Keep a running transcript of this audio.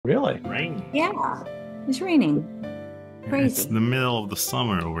Really? Raining. Yeah, it's raining. It's Crazy. the middle of the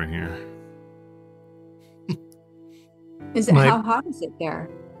summer over here. Is it My how hot is it there?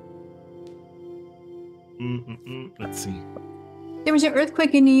 Let's see. There was an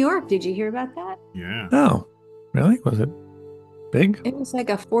earthquake in New York. Did you hear about that? Yeah. Oh, really? Was it big? It was like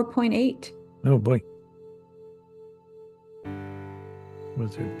a 4.8. Oh boy.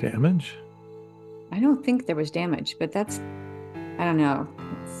 Was there damage? I don't think there was damage, but I don't know.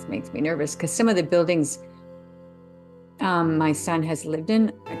 It makes me nervous because some of the buildings my son has lived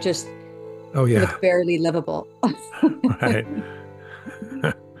in just Oh yeah. look barely livable. Right.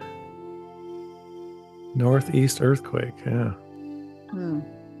 Northeast earthquake. Yeah. Hmm.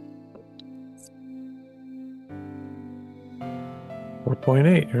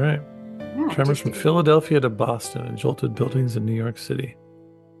 4.8. You're right. Yeah, Tremors just from didn't. Philadelphia to Boston and jolted buildings in New York City.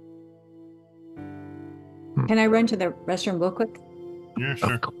 Can I run to the restroom real quick? Yeah, Of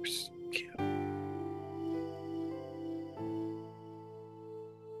sure. course. Can't.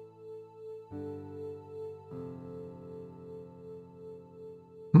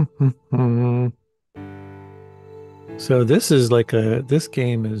 So this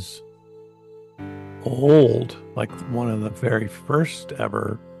game is old, like one of the very first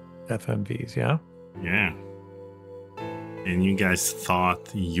ever FMVs, yeah? Yeah. And you guys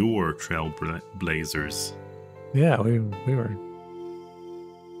thought you were trailblazers. Yeah, we were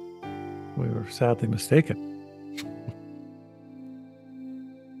sadly mistaken.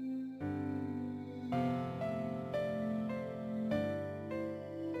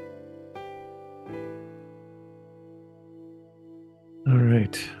 All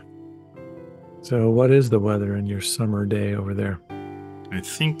right. So what is the weather in your summer day over there? I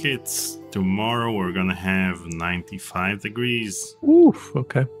think it's tomorrow we're gonna have 95 degrees. Oof,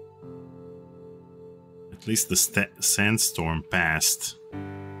 okay. At least the sandstorm passed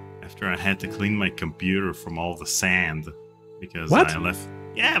after I had to clean my computer from all the sand because What? I left.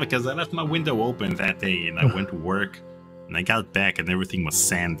 Yeah, because I left my window open that day and I went to work and I got back and everything was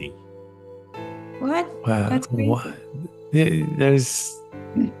sandy. What? That's What? crazy. There's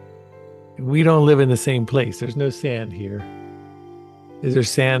we don't live in the same place. There's no sand here. Is there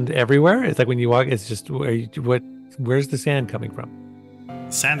sand everywhere? It's like when you walk, it's just where's the sand coming from?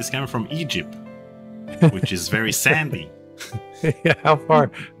 Sand is coming from Egypt, which is very sandy. Yeah, how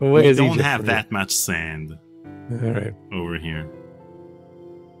far away We is don't Egypt have from you? that much sand All right. over here.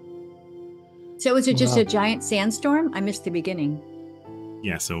 So was it just Wow. a giant sandstorm? I missed the beginning.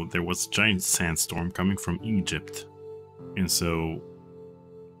 Yeah, so there was a giant sandstorm coming from Egypt. And so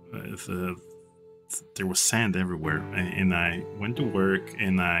there was sand everywhere. And I went to work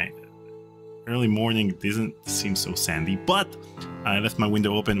and early morning it didn't seem so sandy, but I left my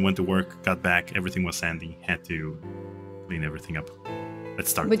window open, went to work, got back, everything was sandy. Had to clean everything up. Let's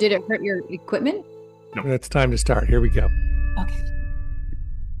start. But did it hurt your equipment? No. It's time to start. Here we go. Okay.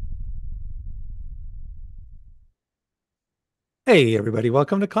 Hey, everybody.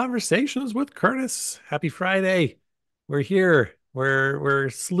 Welcome to Conversations with Curtis. Happy Friday. We're here. We're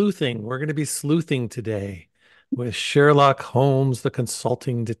sleuthing. We're going to be sleuthing today with Sherlock Holmes, the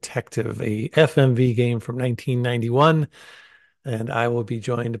Consulting Detective, a FMV game from 1991. And I will be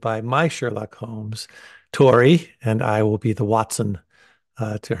joined by my Sherlock Holmes, Tori, and I will be the Watson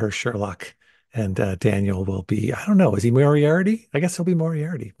to her Sherlock. And Daniel will be, I don't know, is he Moriarty? I guess he'll be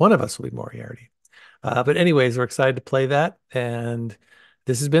Moriarty. One of us will be Moriarty. But anyways, we're excited to play that. And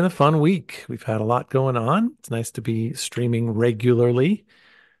this has been a fun week. We've had a lot going on. It's nice to be streaming regularly.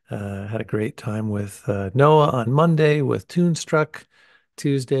 Had a great time with Noah on Monday with Toonstruck.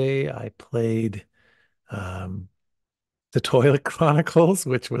 Tuesday, I played the Toilet Chronicles,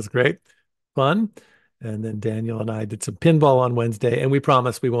 which was great fun. And then Daniel and I did some pinball on Wednesday, and we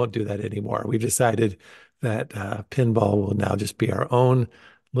promise we won't do that anymore. We've decided that pinball will now just be our own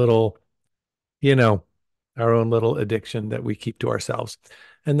little, you know, our own little addiction that we keep to ourselves.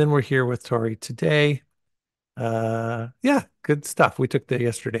 And then we're here with Tori today. Yeah, good stuff. We took the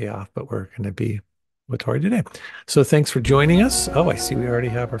yesterday off, but we're going to be with Tori today. So thanks for joining us. Oh, I see we already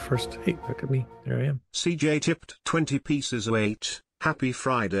have our first. Hey, look at me. There I am. CJ tipped 20 pieces of 8. Happy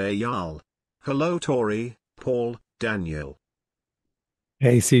Friday, y'all. Hello, Tori, Paul, Daniel.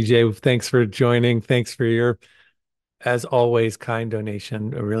 Hey, CJ, thanks for joining. Thanks for your, as always, kind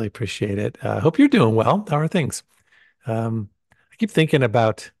donation. I really appreciate it. Hope you're doing well. How are things? I keep thinking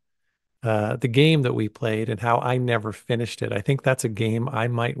about the game that we played and how I never finished it. I think that's a game I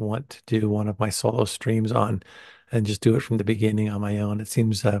might want to do one of my solo streams on and just do it from the beginning on my own. It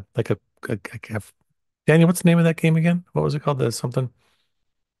seems like a Daniel, what's the name of that game again? What was it called? The something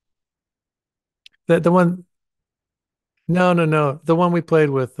the one No, no, no. The one we played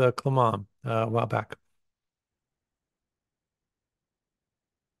with Clement a while back.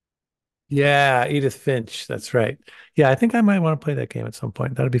 Yeah, Edith Finch. That's right. Yeah, I think I might want to play that game at some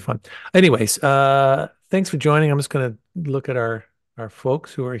point. That'd be fun. Anyways, thanks for joining. I'm just gonna look at our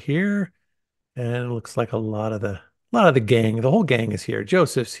folks who are here, and it looks like a lot of the gang, the whole gang is here.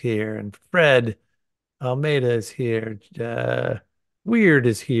 Joseph's here, and Fred Almeida is here. Weird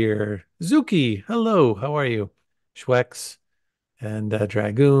is here. Zuki, hello. How are you? Schwex and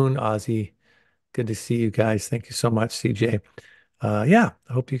Dragoon, Ozzy. Good to see you guys. Thank you so much, CJ. Yeah,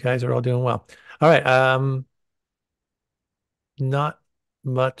 I hope you guys are all doing well. All right. Not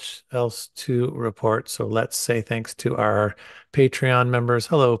much else to report. So let's say thanks to our Patreon members.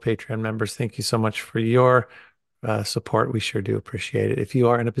 Hello, Patreon members. Thank you so much for your support. We sure do appreciate it. If you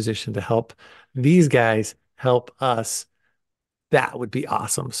are in a position to help these guys help us, that would be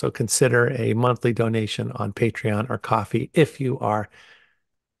awesome. So consider a monthly donation on Patreon or Coffee if you are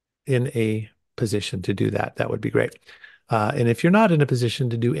in a position to do that. That would be great. And if you're not in a position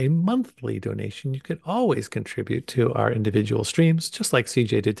to do a monthly donation, you could always contribute to our individual streams, just like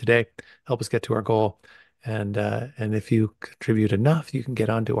CJ did today. Help us get to our goal. And if you contribute enough, you can get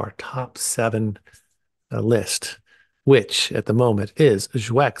onto our top seven list, which at the moment is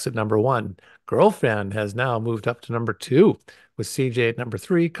Jouex at number one. Girlfriend has now moved up to number two, with CJ at number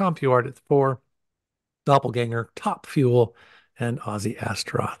three, CompuArt at four, Doppelganger, Top Fuel, and Aussie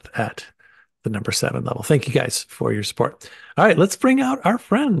Astaroth at the number seven level. Thank you guys for your support. All right, let's bring out our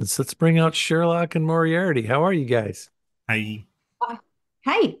friends. Let's bring out Sherlock and Moriarty. How are you guys? I Uh,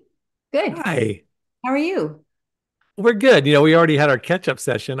 Hi, good. Hi. How are you? We're good. You know, we already had our catch-up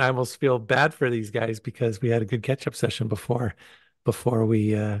session. I almost feel bad for these guys because we had a good catch-up session before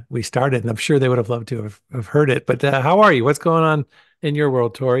we started, and I'm sure they would have loved to have heard it. But how are you? What's going on in your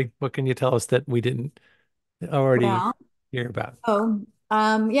world, Tori? What can you tell us that we didn't already Well, hear about?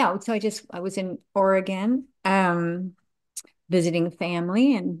 yeah, so I was in Oregon, visiting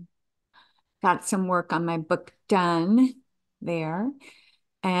family and got some work on my book done there.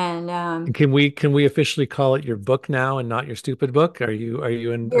 And And can we officially call it your book now and not your stupid book? Are you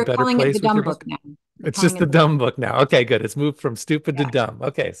in a we're better calling it the place with your dumb book book? now. We're It's calling just it the the dumb dumb book. book now. Okay, good. It's moved from stupid to Yeah, dumb.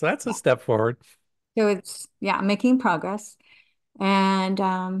 Okay, so that's a yeah. step forward. So yeah, I'm making progress and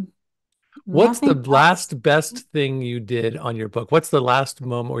What's the nothing else. last best thing you did on your book? What's the last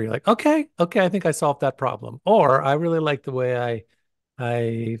moment where you're like, okay, okay, I think I solved that problem. Or I really like the way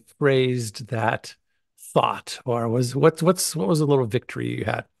I phrased that thought. Or what was a little victory you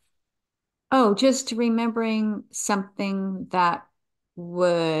had? Oh, just remembering something that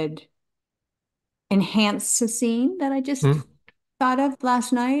would enhance the scene that I just Hmm? thought of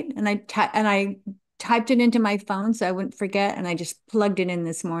last night, and I typed it into my phone so I wouldn't forget, and I just plugged it in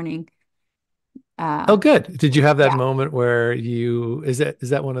this morning. Oh, Uh, good. Did you have that yeah, moment where is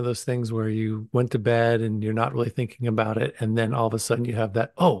that one of those things where you went to bed and you're not really thinking about it, and then all of a sudden you have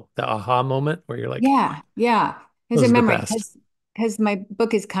the aha moment where you're like, yeah. As a those are the memory, best. because my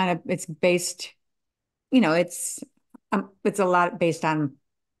book is kind of it's based, it's a lot based on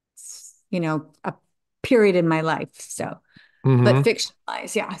a period in my life. So, but Hmm.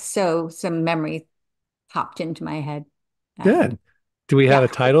 fictionalized, yeah. So some memory popped into my head, and Good. Do we have yeah.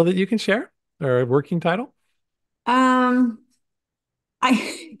 a title that you can share or a working title? Um,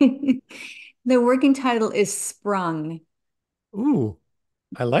 I the working title is Sprung. Ooh,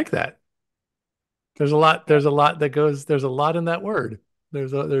 I like that. There's a lot in that word.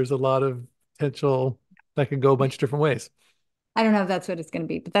 There's a lot of potential that could go a bunch of different ways. I don't know if that's what it's going to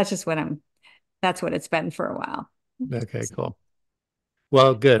be, but that's what it's been for a while. Okay, cool.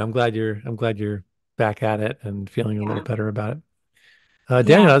 Well, good. I'm glad you're back at it and feeling a little Yeah. better about it.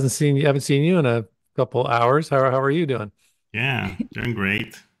 Daniel, Yeah. haven't seen you in a couple hours. How are you doing? yeah, doing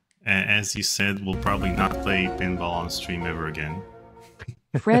great. As you said, we'll probably not play pinball on stream ever again.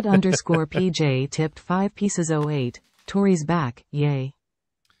 Fred underscore PJ tipped 5 pieces 08. Tori's back, yay.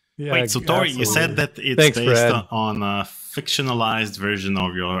 Yeah, Wait, so Tori, you said absolutely. that it's Thanks, based Fred. on a fictionalized version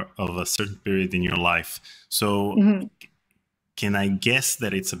of a certain period in your life. So Mhm. can I guess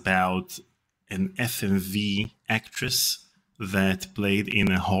that it's about an FMV actress that played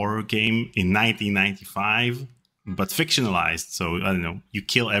in a horror game in 1995, but fictionalized? So I don't know, you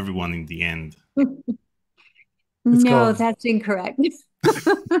kill everyone in the end. It's No, called that's incorrect.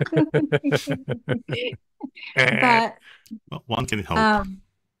 Eh. But Well, one can hope. um,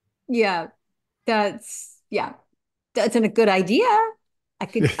 yeah, yeah, that's a good idea. I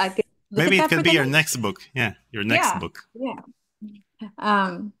could look at Maybe it that could for be the your next. next book. Yeah, your next Yeah, book. yeah.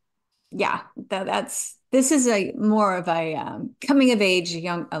 Um, yeah, this is a more of a coming of age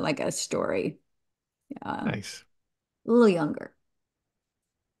young like a story. Um, Nice. a little younger.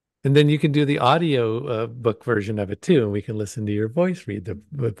 And then you can do the audio book version of it too, and we can listen to your voice read the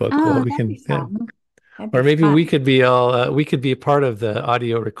book. Well, Oh, we that'd can, be yeah. fun. That'd be Or maybe fun. we could be all we could be a part of the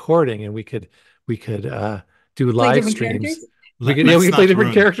audio recording, and we could do Play live different streams. characters. We could, yeah, we Let's could play not different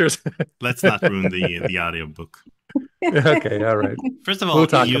ruin characters. let's not ruin the audiobook. Okay, all right. First of We'll all,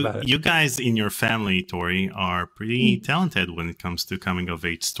 talk you about it. you guys in your family, Tori, are pretty talented when it comes to coming of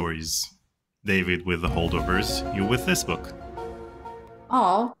age stories. David with the holdovers, you with this book.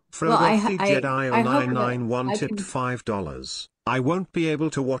 Oh, well, Frodothi I hope that Jedi0991 I tipped can. $5. I won't be able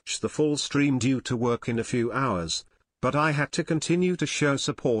to watch the full stream due to work in a few hours, but I had to continue to show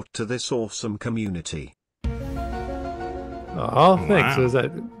support to this awesome community. Oh, thanks. Wow. Was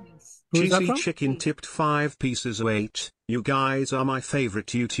that who is that Cheesy from? Chicken tipped 5 pieces of 8. You guys are my favorite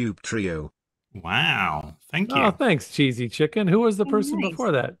YouTube trio. Wow. Thank Oh, you. thanks, Cheesy Chicken. Who was the Oh, person nice.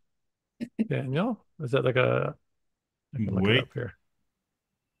 before that? Daniel? Was that like a? I can look it Wait. up here.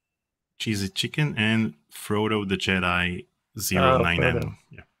 Cheesy Chicken and Frodo the Jedi Oh, 099. Frodo.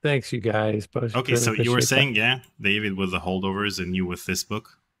 Yeah. Thanks, you guys. Both Okay, really so you were appreciate saying, yeah, David with the holdovers and you with this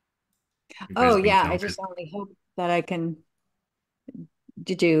book? You guys Oh being yeah, I talented. just only hope that I can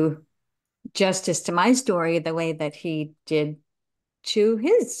do justice to my story the way that he did to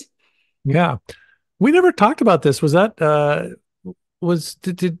his. that. Yeah, we never talked about this. Was that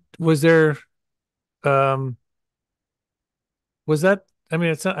was there um was that? I mean,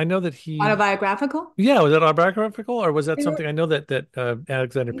 it's not, I know that he. Autobiographical? Yeah, was that autobiographical, or was that They were- something? I know that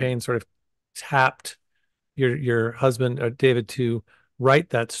Alexander Payne sort of tapped your husband David to write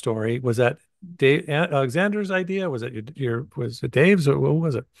that story. Was that Dave Alexander's idea? Was it was it Dave's, or what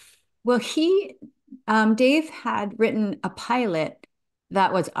was it? Well, Dave had written a pilot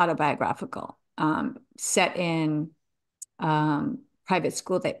that was autobiographical, set in private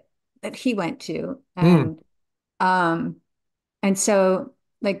school that he went to, Hmm. um, and so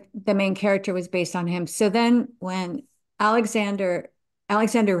like the main character was based on him. So then when Alexander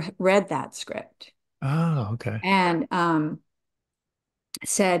read that script Oh, okay. and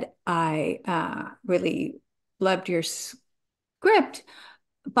said, I really loved your script,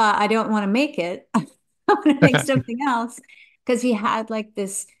 but I don't want to make it. I want to make something else. Because he had like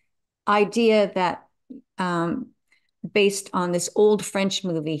this idea that um, based on this old French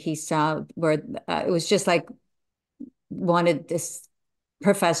movie he saw where it was just like wanted this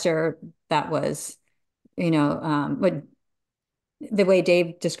professor that was, what the way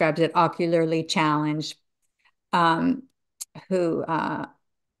Dave describes it, ocularly challenged, um, who and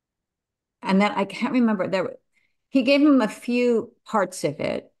then I can't remember he gave him a few parts of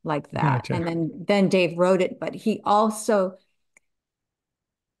it like that, Gotcha. and then Dave wrote it, but he also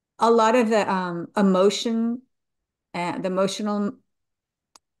a lot of the emotion and the emotional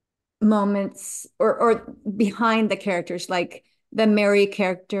moments or behind the characters, like the Mary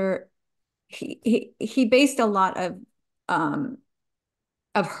character, he based a lot um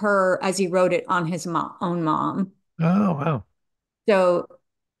of her as he wrote it on his own mom. Oh, wow. So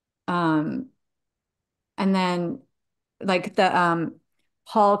um and then like the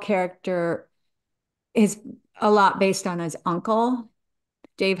Paul character is a lot based on his uncle.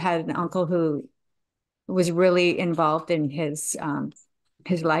 Dave had an uncle who was really involved in his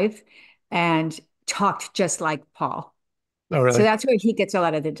life and talked just like Paul. Oh, So really? that's where he gets a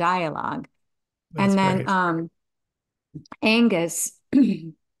lot of the dialogue. That's And then great. Angus,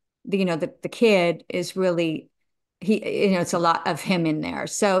 the kid is really it's a lot of him in there.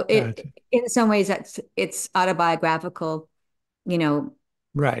 So it Gotcha. in some ways it's autobiographical, you know.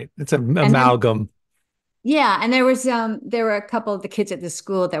 Right. It's an And then amalgam. yeah, and there were a couple of the kids at the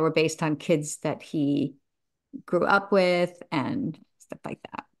school that were based on kids that he grew up with and stuff like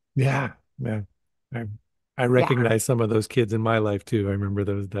that. Yeah. Yeah. I I Yeah. recognize some of those kids in my life too. I remember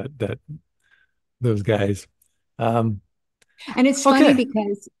those guys. Um, And it's funny okay.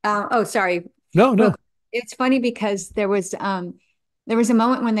 because oh, sorry, No, real no. quick. It's funny because there was a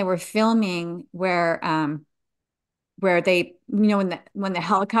moment when they were filming where they, when the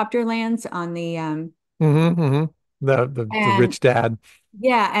helicopter lands on the Hmm. The and rich dad.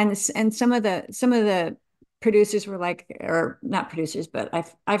 yeah, and some of the producers were like, or not producers, but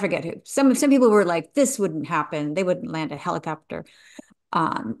I forget who. Some people were like, this wouldn't happen. They wouldn't land a helicopter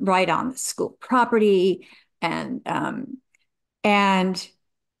right on the school property, and um, and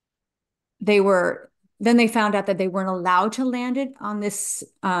they were then they found out that they weren't allowed to land it on this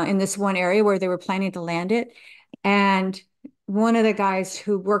in this one area where they were planning to land it. And one of the guys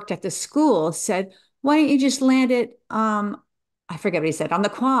who worked at the school said, why don't you just land it I forget what he said, on the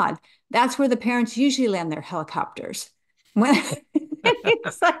quad. That's where the parents usually land their helicopters. When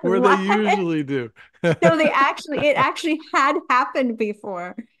It's like, Where they what? usually do. So it actually had happened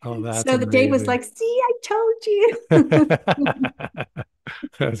before. Oh, that's So the Dave was amazing. like, see, I told you.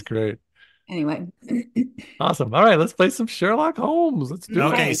 That's great. Anyway. Awesome. All right, let's play some Sherlock Holmes. Let's do it.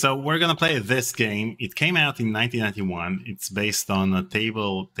 Okay, so we're gonna play this game. It came out in 1991. It's based on a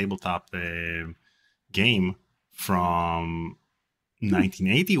tabletop game from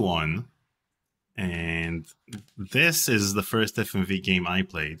 1981, and this is the first FMV game I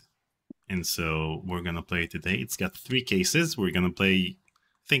played. And so we're gonna play it today. It's got 3 cases. We're gonna play.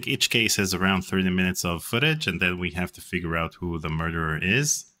 I think each case has around 30 minutes of footage, and then we have to figure out who the murderer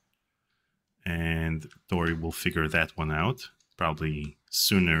is. And Tori will figure that one out probably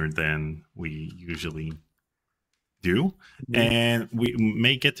sooner than we usually do. And we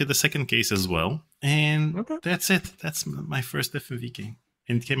may get to the second case as well. And that's it. That's my first FMV game.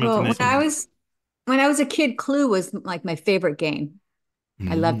 And it came out in when I was a kid, Clue was like my favorite game.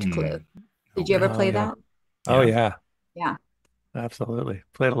 I loved Clue. Did you ever play that? Oh, yeah. Yeah. Absolutely.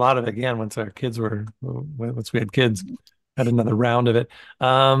 Played a lot of it again once we had kids. Had another round of it.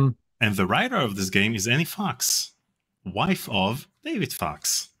 And the writer of this game is Annie Fox, wife of David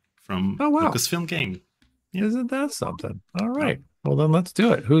Fox from Lucasfilm Game. Yeah. Isn't that something? All right. Well, then let's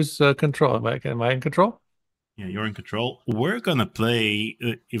do it. Who's control? Am I in control? Yeah, you're in control. We're going to play,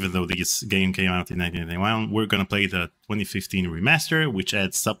 even though this game came out in 1991, we're going to play the 2015 remaster, which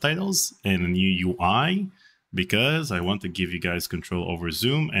adds subtitles and a new UI, because I want to give you guys control over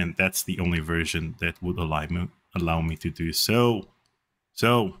Zoom, and that's the only version that would allow me to do so.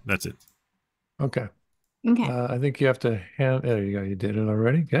 So that's it. Okay. Okay. I think you have to hand. There you go. You did it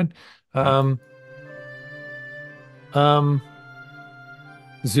already. Good.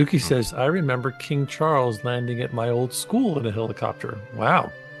 Zuki says, I remember King Charles landing at my old school in a helicopter.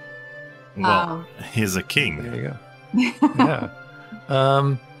 Wow. Well, he's a king. There you go.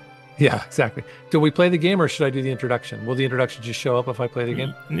 Yeah. Yeah, exactly. Do we play the game or should I do the introduction? Will the introduction just show up if I play the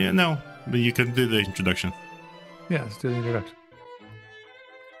game? Yeah, no. But you can do the introduction. Yeah, let's do the introduction.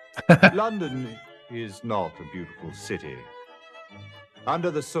 London is not a beautiful city.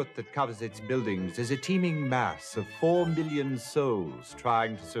 Under the soot that covers its buildings is a teeming mass of 4 million souls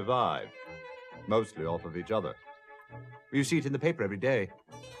trying to survive, mostly off of each other. You see it in the paper every day.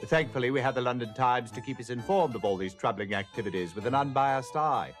 Thankfully, we have the London Times to keep us informed of all these troubling activities with an unbiased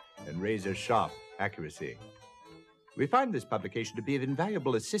eye and razor-sharp accuracy. We find this publication to be of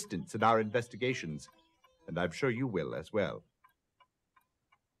invaluable assistance in our investigations, and I'm sure you will as well.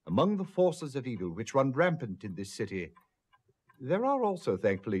 Among the forces of evil which run rampant in this city, there are also,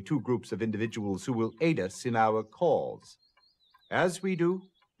 thankfully, 2 groups of individuals who will aid us in our cause. As we do,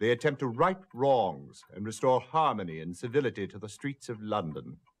 they attempt to right wrongs and restore harmony and civility to the streets of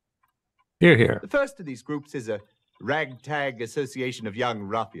London. Hear, hear. The first of these groups is a ragtag association of young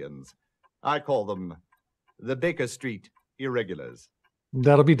ruffians. I call them the Baker Street Irregulars.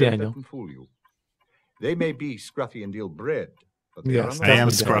 That'll be Don't Daniel. let them fool you. They may be scruffy and ill-bred, but they Yes, are not I am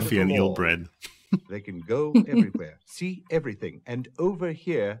the scruffy and law. ill-bred. They can go everywhere, see everything, and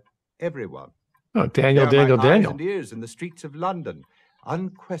overhear everyone. Oh, Daniel, They are Daniel, my eyes Daniel. and ears in the streets of London,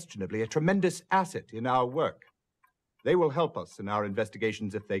 unquestionably a tremendous asset in our work. They will help us in our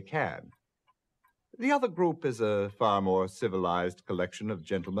investigations if they can. The other group is a far more civilized collection of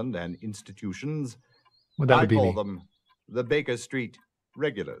gentlemen and institutions. Well, that I would be call me. them the Baker Street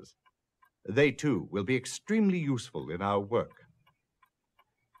Regulars. They, too, will be extremely useful in our work.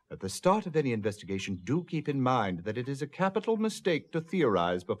 At the start of any investigation, do keep in mind that it is a capital mistake to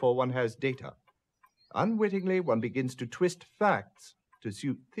theorize before one has data. Unwittingly, one begins to twist facts to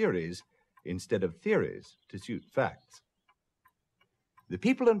suit theories instead of theories to suit facts. The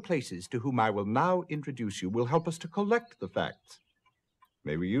people and places to whom I will now introduce you will help us to collect the facts.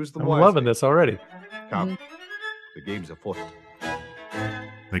 May we use them I'm wisely. loving this already. Come, the game's afoot.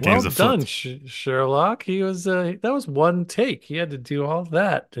 The Well game's afoot. done, Sherlock. He was that was one take. He had to do all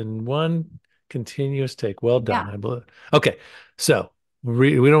that in one continuous take. Well done. Yeah. I believe. Okay, so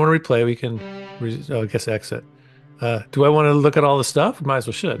we don't want to replay. We can, I guess, exit. Do I want to look at all the stuff? Might as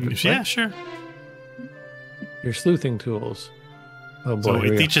well should. Right? Yeah, sure. Your sleuthing tools. Oh boy. So here it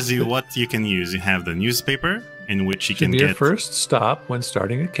we go. teaches you what you can use. You have the newspaper, in which you Should can be your get... first stop when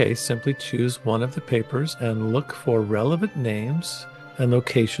starting a case. Simply choose one of the papers and look for relevant names and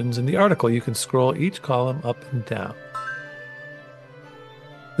locations in the article. You can scroll each column up and down.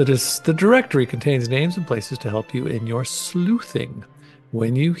 The directory contains names and places to help you in your sleuthing.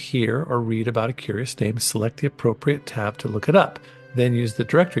 When you hear or read about a curious name, select the appropriate tab to look it up. Then use the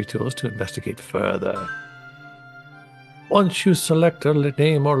directory tools to investigate further. Once you select a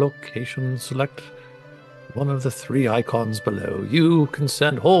name or location, select one of the 3 icons below. You can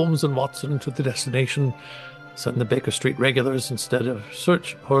send Holmes and Watson to the destination. Send the Baker Street regulars instead of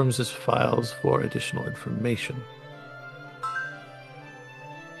search Holmes's files for additional information.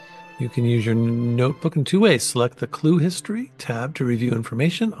 You can use your notebook in 2 ways. Select the Clue History tab to review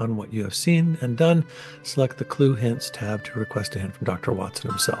information on what you have seen and done. Select the Clue Hints tab to request a hint from Dr. Watson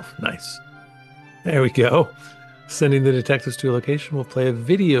himself. Nice. There we go. Sending the detectives to a location will play a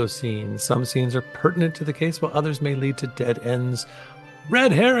video scene. Some scenes are pertinent to the case, while others may lead to dead ends.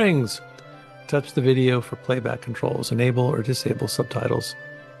 Red herrings! Touch the video for playback controls. Enable or disable subtitles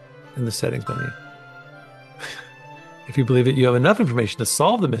in the settings menu. If you believe that you have enough information to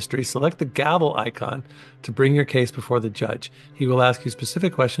solve the mystery, select the gavel icon to bring your case before the judge. He will ask you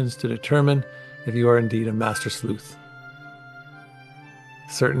specific questions to determine if you are indeed a master sleuth.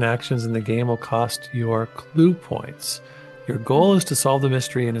 Certain actions in the game will cost your clue points. Your goal is to solve the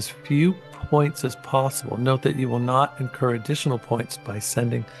mystery in as few points as possible. Note that you will not incur additional points by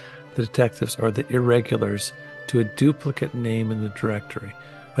sending the detectives or the irregulars to a duplicate name in the directory.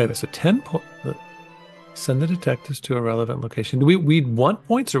 Wait a minute, so 10 points. Send the detectives to a relevant location. Do we want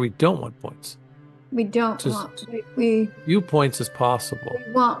points or we don't want points? We don't Just want. We few points as possible.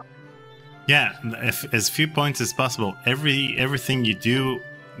 want. Yeah, as few points as possible. Everything you do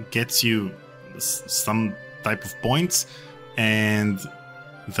gets you some type of points, and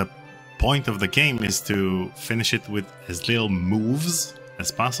the point of the game is to finish it with as little moves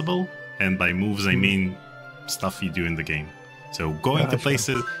as possible. And by moves, I mean stuff you do in the game. So going to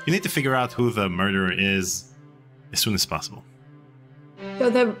places, you need to figure out who the murderer is as soon as possible. So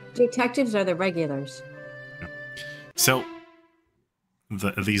the detectives are the regulars. Yeah. So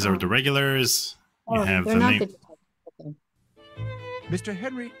these are the regulars. You have they're the not name. the detectives. Okay. Mr.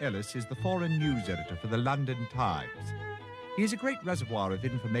 Henry Ellis is the foreign news editor for the London Times. He is a great reservoir of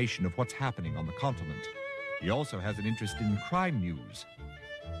information of what's happening on the continent. He also has an interest in crime news.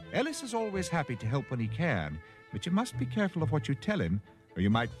 Ellis is always happy to help when he can, but you must be careful of what you tell him, or you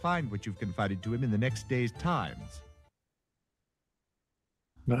might find what you've confided to him in the next day's Times.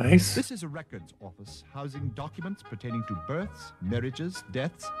 Nice. This is a records office housing documents pertaining to births, marriages,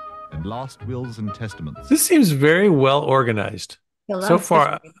 deaths, and lost wills and testaments. This seems very well organized. So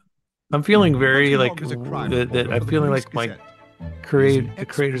far, I'm feeling very like that. I'm feeling like the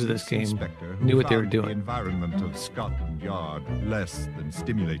creators of this game knew what they were doing. The environment of Scotland Yard less than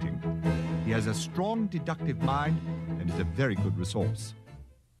stimulating. He has a strong deductive mind and is a very good resource.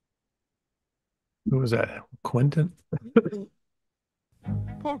 Who was that? Quentin?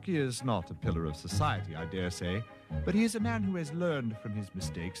 Porky is not a pillar of society, I dare say, but he is a man who has learned from his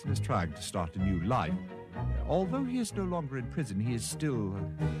mistakes and is trying to start a new life. Although he is no longer in prison, he is still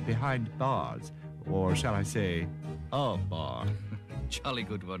behind bars, or shall I say, a bar. Jolly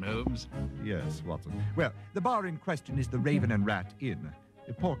good one, Holmes. Yes, Watson. Well, the bar in question is the Raven and Rat Inn.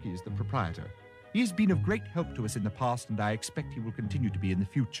 Porky is the proprietor. He has been of great help to us in the past, and I expect he will continue to be in the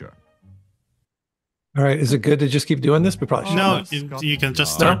future. All right, is it good to just keep doing this? We probably should. No, you can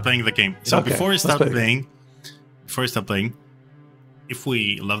just start playing the game. So Okay, before you start let's playing, if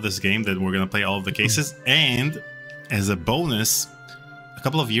we love this game, then we're gonna play all of the cases. And as a bonus, a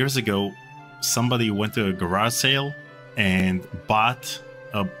couple of years ago, somebody went to a garage sale and bought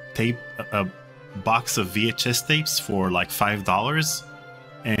a box of VHS tapes for like $5,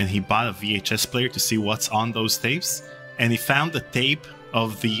 and he bought a VHS player to see what's on those tapes, and he found the tape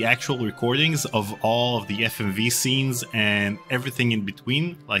of the actual recordings of all of the FMV scenes and everything in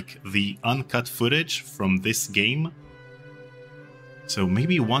between, like the uncut footage from this game. So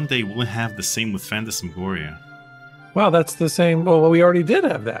maybe one day we'll have the same with Phantasmagoria. Wow, that's the same. Well, we already did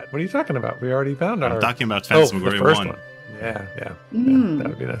have that. What are you talking about? We already found our. I'm talking about the Phantasmagoria first 1. one. Yeah, that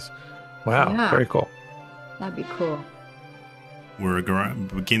would be nice. Wow, Yeah. very cool. That'd be cool. We're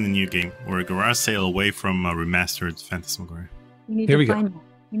begin a new game. We're a garage sale away from a remastered Phantasmagoria. We need Here to we go. find that.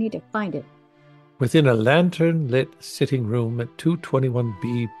 We need to find it. Within a lantern-lit sitting room at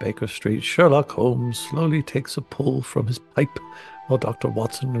 221B Baker Street, Sherlock Holmes slowly takes a pull from his pipe, while Dr.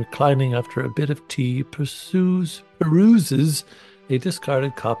 Watson, reclining after a bit of tea, peruses a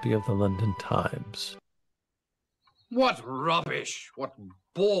discarded copy of the London Times. What rubbish! What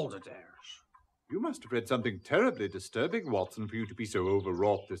balderdash! You must have read something terribly disturbing, Watson, for you to be so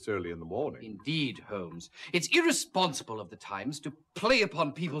overwrought this early in the morning. Indeed, Holmes. It's irresponsible of the Times to play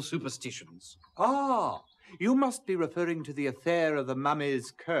upon people's superstitions. Ah, you must be referring to the affair of the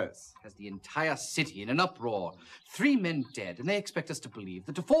mummy's curse. Has the entire city in an uproar. 3 men dead, and they expect us to believe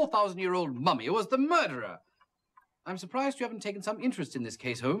that a 4,000-year-old mummy was the murderer. I'm surprised you haven't taken some interest in this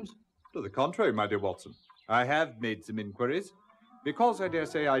case, Holmes. To the contrary, my dear Watson. I have made some inquiries. Because I dare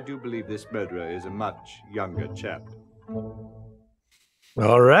say I do believe this murderer is a much younger chap.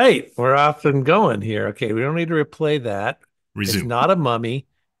 All right, we're off and going here. Okay, we don't need to replay that. It's Resume. not a mummy.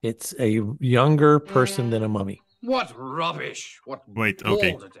 It's a younger person than a mummy. What rubbish! What Wait,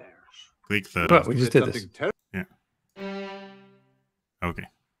 okay. balderdash! Click the. Well, we just did this. Yeah. Okay.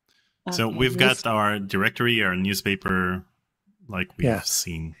 So we've got our directory, our newspaper, like we've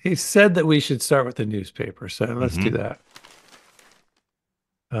seen. He said that we should start with the newspaper, so let's do that.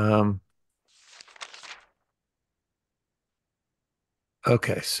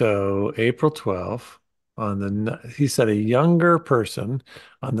 Okay, so April 12th he said a younger person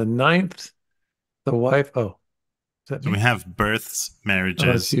on the 9th, the wife. Oh, is that So me? we have births,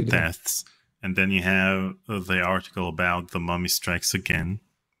 marriages, you, Dan. deaths, and then you have the article about the mummy strikes again.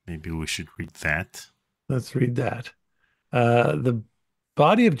 Maybe we should read that. Let's read that. The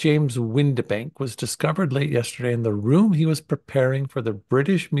body of James Windibank was discovered late yesterday in the room he was preparing for the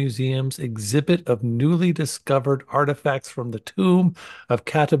British Museum's exhibit of newly discovered artifacts from the tomb of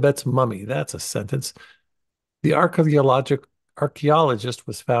Catebet's mummy. That's a sentence. The archaeologist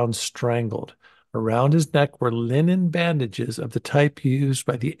was found strangled. Around his neck were linen bandages of the type used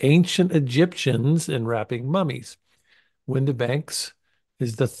by the ancient Egyptians in wrapping mummies. Windibank's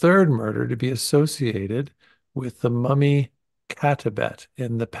is the third murder to be associated with the mummy Catebet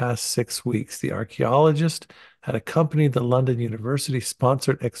in the past 6 weeks. The archaeologist had accompanied the London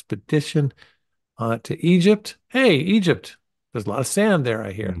University-sponsored expedition to Egypt. Hey, Egypt! There's a lot of sand there,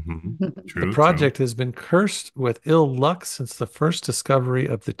 I hear. True, The project has been cursed with ill luck since the first discovery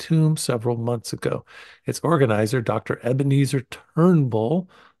of the tomb several months ago. Its organizer, Dr. Ebenezer Turnbull,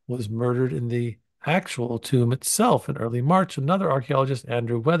 was murdered in the actual tomb itself in early March. Another archaeologist,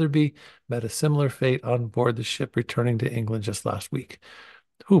 Andrew Weatherby, met a similar fate on board the ship returning to England just last week.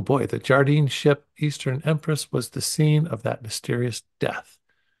 Oh boy, the Jardine ship Eastern Empress was the scene of that mysterious death.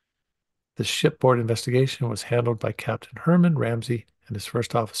 The shipboard investigation was handled by Captain Herman Ramsey and his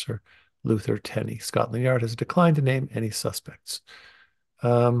first officer, Luther Tenney. Scotland Yard has declined to name any suspects.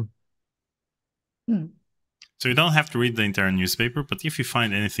 So you don't have to read the entire newspaper, but if you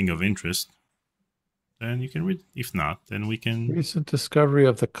find anything of interest, then you can read. If not, then we can. Recent discovery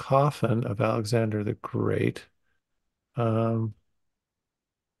of the coffin of Alexander the Great.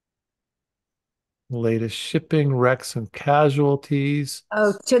 Latest shipping, wrecks, and casualties.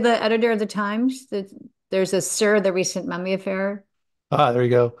 Oh, to the editor of the Times, there's a Sir, the recent mummy affair. There you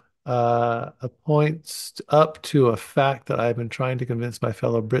go. Points up to a fact that I've been trying to convince my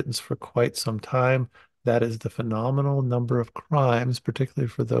fellow Britons for quite some time. That is the phenomenal number of crimes, particularly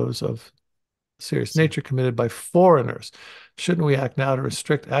for those of serious nature, committed by foreigners. Shouldn't we act now to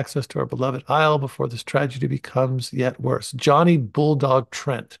restrict access to our beloved Isle before this tragedy becomes yet worse? Johnny Bulldog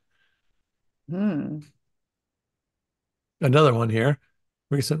Trent. Another one here.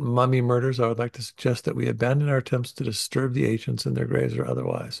 Recent mummy murders. I would like to suggest that we abandon our attempts to disturb the ancients in their graves or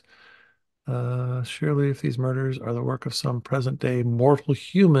otherwise. Surely if these murders are the work of some present-day mortal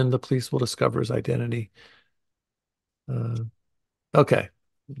human, the police will discover his identity. Okay.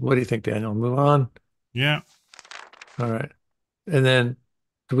 What do you think, Daniel? Move on? Yeah. All right. And then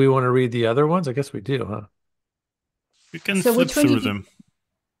do we want to read the other ones? I guess we do, huh? We can flip through them.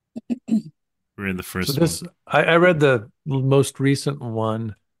 Read the first one. I read the most recent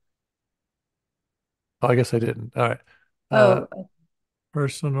one. Oh, I guess I didn't. All right.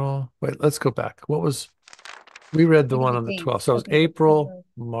 Personal. Wait, let's go back. We read the one on the 12th. So it was April,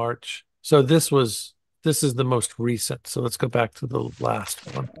 March. So this is the most recent. So let's go back to the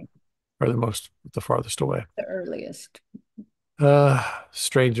last one, or the farthest away. The earliest.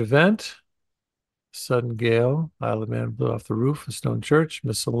 Strange event. Sudden gale. Isle of Man blew off the roof of Stone Church.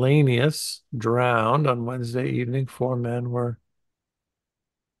 Miscellaneous. Drowned on Wednesday evening. 4 men were.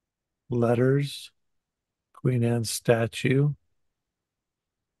 Letters. Queen Anne's statue.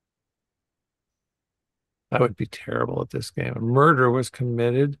 I would be terrible at this game. A murder was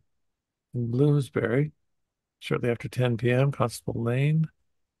committed in Bloomsbury shortly after 10 p.m. Constable Lane.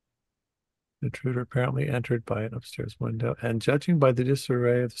 The intruder apparently entered by an upstairs window, and judging by the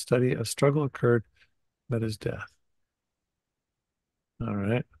disarray of the study, a struggle occurred, met his death. All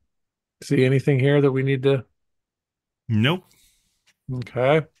right. See anything here that we need to? Nope.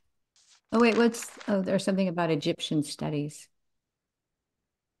 Okay. Oh, wait, there's something about Egyptian studies.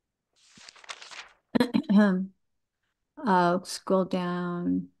 Scroll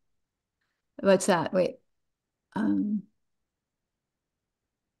down. What's that? Wait. I'm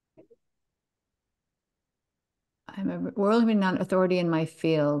a world-renowned authority in my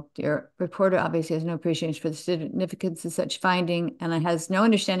field. Your reporter obviously has no appreciation for the significance of such finding and has no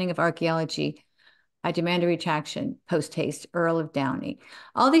understanding of archaeology. I demand a retraction. Post haste, Earl of Downey.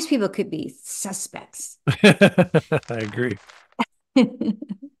 All these people could be suspects. I agree.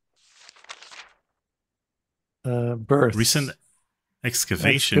 Births. Recent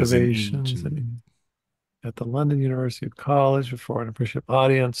excavations in ancient. At the London University College before an appreciative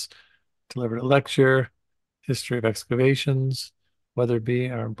audience, delivered a lecture, history of excavations. Weatherby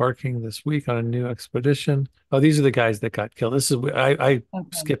are embarking this week on a new expedition. Oh, these are the guys that got killed. This is I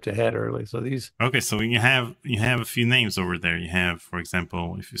skipped ahead early, so these. Okay, so you have a few names over there. You have, for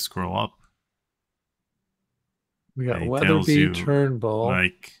example, if you scroll up, We got it tells Weatherby, you, Turnbull.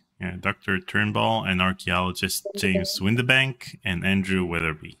 like Dr. Turnbull and archaeologist James Windibank and Andrew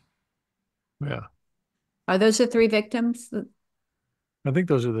Weatherby. Yeah, Are those the 3 victims? I think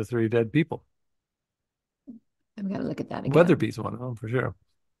those are the 3 dead people. I've got to look at that again. Weatherby's one of them for sure.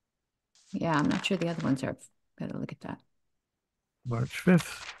 Yeah, I'm not sure the other ones are. Got to look at that. March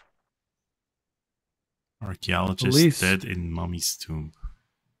 5th. Archaeologist Police. dead in mummy's tomb.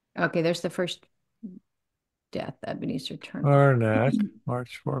 Okay, there's the first death, Ebenezer Turnbull. Arnak,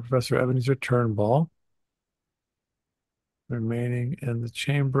 March 4th. Professor Ebenezer Turnbull. Remaining in the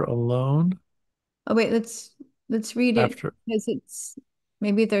chamber alone. Oh wait, let's read it After because it's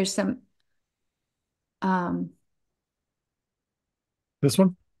maybe there's some this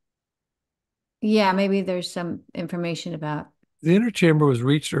one. yeah, maybe there's some information about The inner chamber was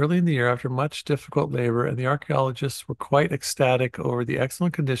reached early in the year after much difficult labor, and the archaeologists were quite ecstatic over the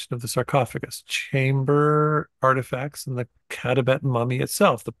excellent condition of the sarcophagus, chamber artifacts, and the Catabetan mummy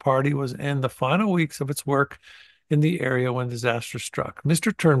itself. The party was in the final weeks of its work in the area when disaster struck.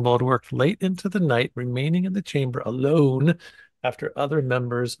 Mr. Turnbull had worked late into the night, remaining in the chamber alone after other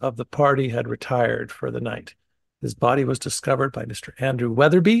members of the party had retired for the night. His body was discovered by Mr. Andrew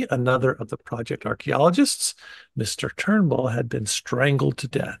Weatherby, another of the project archaeologists. Mr. Turnbull had been strangled to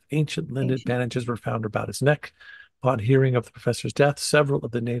death. Ancient linen bandages were found about his neck. Upon hearing of the professor's death, several of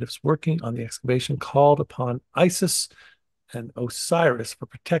the natives working on the excavation called upon Isis and Osiris for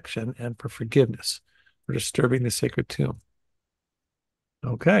protection and for forgiveness for disturbing the sacred tomb.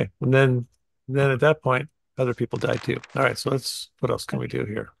 Okay. And then at that point, other people died too. All right. So what else can we do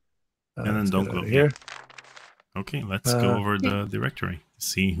here? And then don't go here. Okay, let's go over the directory.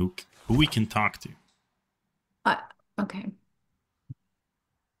 See who we can talk to. okay.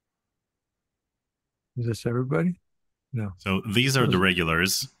 Is this everybody? No. So these are the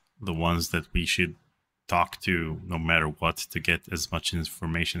regulars, the ones that we should talk to no matter what to get as much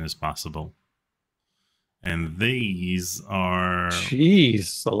information as possible. And these are...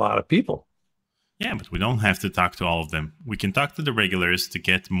 Jeez, a lot of people. Yeah, but we don't have to talk to all of them. We can talk to the regulars to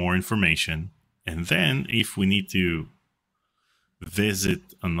get more information. And then if we need to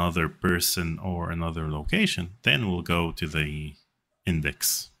visit another person or another location, then we'll go to the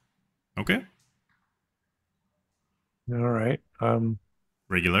index. Okay? All right.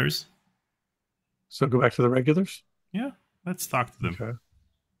 Regulars? So go back to the regulars? Yeah, let's talk to them.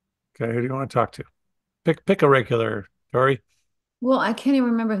 Okay, who do you want to talk to? Pick a regular, Tori. Well, I can't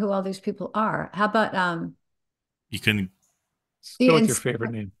even remember who all these people are. How about you can go with your favorite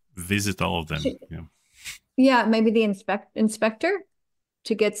name. Visit all of them. Yeah, maybe the inspector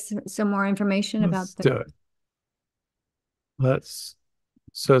to get some more information about do it.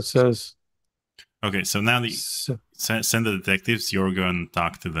 So it says. Okay, so now send the detectives. You're going to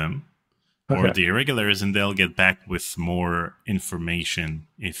talk to them, or the irregulars, and they'll get back with more information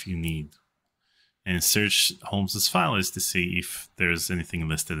if you need. And search Holmes's file is to see if there's anything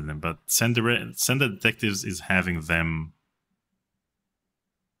listed in them. But send the detectives is having them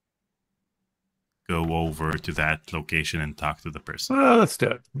go over to that location and talk to the person. Well, let's do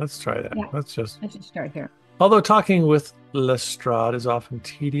it. Let's try that. Yeah. Let's just start here. Although talking with Lestrade is often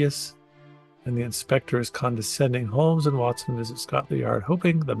tedious and the inspector is condescending, Holmes and Watson visit Scotland Yard,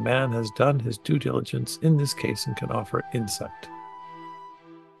 hoping the man has done his due diligence in this case and can offer insight.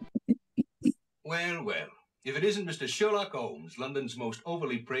 Well, if it isn't Mr. Sherlock Holmes, London's most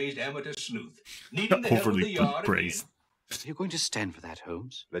overly praised amateur sleuth, needing the help of the Yard praised. Are you going to stand for that,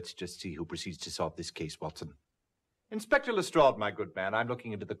 Holmes? Let's just see who proceeds to solve this case, Watson. Inspector Lestrade, my good man, I'm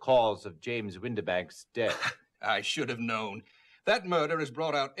looking into the cause of James Windibank's death. I should have known. That murder has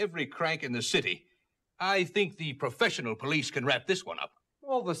brought out every crank in the city. I think the professional police can wrap this one up.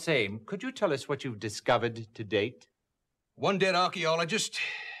 All the same, could you tell us what you've discovered to date? One dead archaeologist,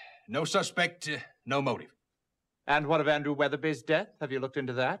 no suspect, no motive. And what of Andrew Weatherby's death? Have you looked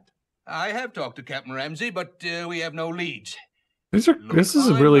into that? I have talked to Captain Ramsey, but we have no leads. This is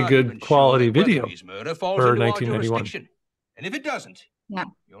a really good quality video for 1991. And if it doesn't,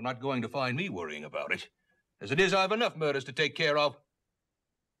 you're not going to find me worrying about it. As it is, I have enough murders to take care of.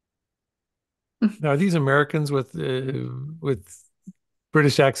 Now, are these Americans with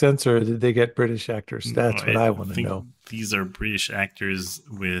British accents, or did they get British actors? No, That's what I want to think know. these are British actors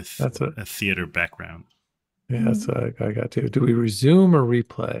with a theater background. Yeah, that's what I got to. Do we resume or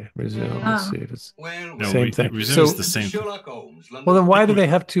replay? Resume. Let's see if it's same thing. Resume is the Mr. same. Sherlock Holmes, London. Well, then why do they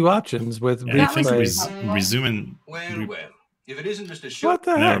have two options with I think replay? resume and Well, if it isn't Mr. Sherlock. What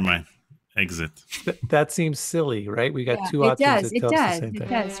the heck? never mind. Exit. That seems silly, right? We got two It options. does. It tells the same It thing.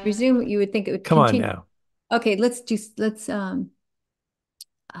 does. Resume. You would think it would Come on continue. now. Okay, let's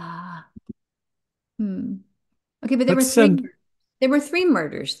Okay, but there were three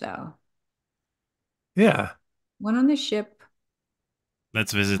murders though. Yeah. One on the ship.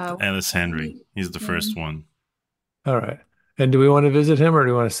 Let's visit Ellis Henry. He's the first one. All right. And do we want to visit him, or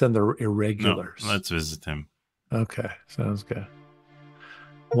do we want to send the irregulars? No, let's visit him. Okay, sounds good.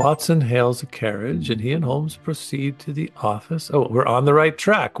 Watson hails a carriage, and he and Holmes proceed to the office. Oh, we're on the right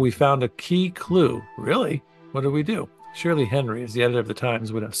track. We found a key clue. Really? What do we do? Surely Henry, as the editor of the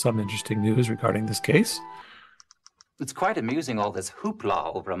Times, would have some interesting news regarding this case. It's quite amusing, all this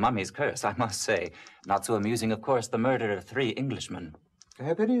hoopla over a mummy's curse, I must say. Not so amusing, of course, the murder of 3 Englishmen.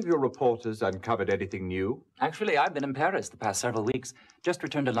 Have any of your reporters uncovered anything new? Actually, I've been in Paris the past several weeks. Just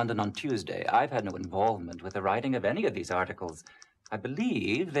returned to London on Tuesday. I've had no involvement with the writing of any of these articles. I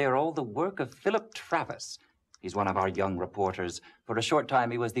believe they are all the work of Philip Travis. He's one of our young reporters. For a short time,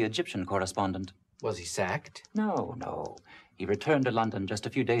 he was the Egyptian correspondent. Was he sacked? No. He returned to London just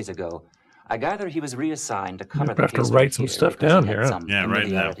a few days ago. I gather he was reassigned to cover the have case to write some stuff down here. Yeah, right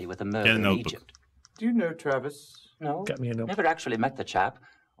now. With the murder in Egypt. Do you know Travis? No, Got me a notebook. never actually met the chap,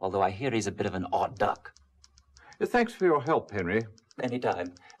 although I hear he's a bit of an odd duck. Thanks for your help, Henry.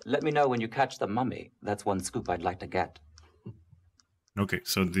 Anytime. Let me know when you catch the mummy. That's one scoop I'd like to get. Okay,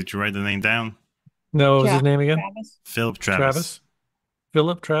 so did you write the name down? No, what was his name again? Travis. Philip Travis.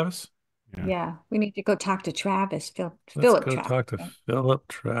 Philip Travis? Yeah, we need to go talk to Travis. Let's Philip go Travis. talk to Philip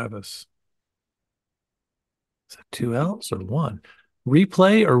Travis. Is that 2 L's or 1?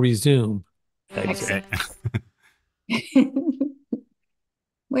 Replay or resume? Okay.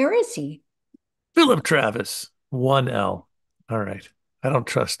 Where is he? Philip Travis, 1 L. All right. I don't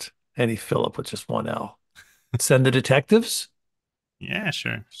trust any Philip with just 1 L. Send the detectives? Yeah,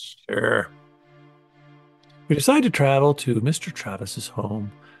 sure. Sure. We decide to travel to Mr. Travis's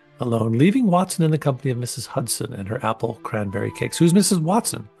home alone, leaving Watson in the company of Mrs. Hudson and her apple cranberry cakes. Who's Mrs.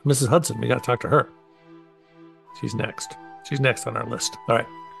 Watson? Mrs. Hudson. We got to talk to her. She's next. She's next on our list. All right.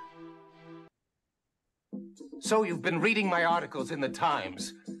 So you've been reading my articles in the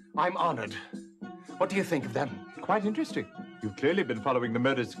Times. I'm honored. What do you think of them? Quite interesting. You've clearly been following the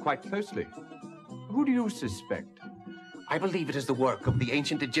murders quite closely. Who do you suspect? I believe it is the work of the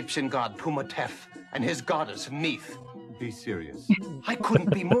ancient Egyptian god Pumatef and his goddess Neith. Be serious. I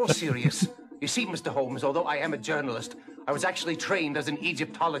couldn't be more serious. You see, Mr. Holmes, although I am a journalist, I was actually trained as an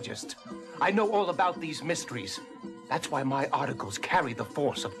Egyptologist. I know all about these mysteries. That's why my articles carry the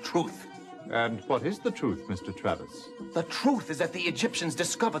force of truth. And what is the truth, Mr. Travis? The truth is that the Egyptians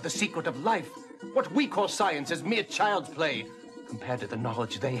discovered the secret of life. What we call science is mere child's play compared to the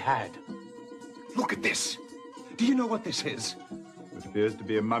knowledge they had. Look at this. Do you know what this is? It appears to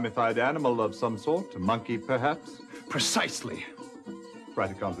be a mummified animal of some sort. A monkey, perhaps? Precisely.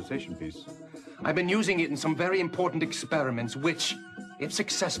 Write a conversation piece. I've been using it in some very important experiments which, if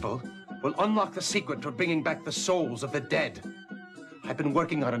successful, will unlock the secret for bringing back the souls of the dead. I've been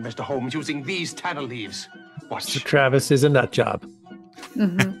working on it, Mr. Holmes, using these tanner leaves. Watch. Mr. Travis is a nut job.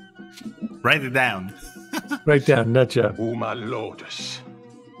 Write it down. Write down, nut job. Uma lotus.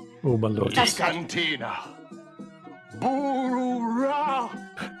 Uma lotus. Cantina. Burura.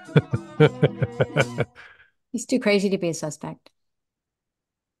 He's too crazy to be a suspect.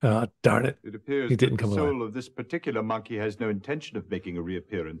 Oh, darn it. It appears He didn't that come the soul alive. of this particular monkey has no intention of making a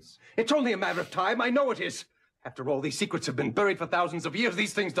reappearance. It's only a matter of time. I know it is. After all, these secrets have been buried for thousands of years.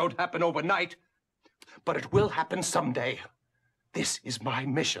 These things don't happen overnight. But it will happen someday. This is my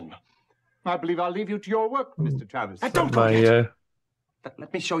mission. I believe I'll leave you to your work, Mr. Travis. Don't go yet. My,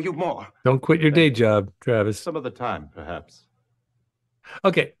 Let me show you more. don't quit your day job, Travis. Some other time, perhaps.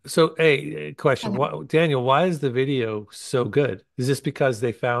 Okay, so a question, Daniel, why is the video so good? Is this because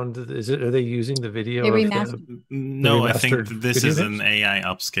they found? Are they using the video? They of remastered. No, I think remastered this video is tapes? an AI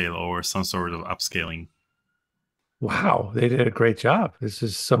upscale or some sort of upscaling. Wow, they did a great job. This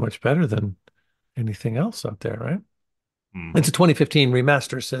is so much better than anything else out there, right? It's a 2015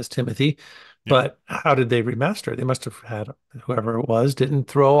 remaster, says Timothy. Yeah. But how did they remaster it? They must have had whoever it was didn't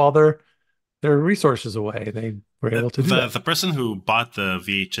throw all their their resources away. They were able to do that. The person who bought the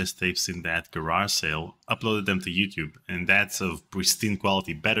VHS tapes in that garage sale uploaded them to YouTube, and that's of pristine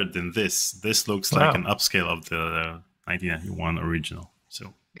quality, better than this. This looks like an upscale of the 1991 original.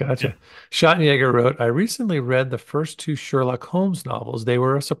 So gotcha. Yeah. Schottenjäger wrote, I recently read the first 2 Sherlock Holmes novels. They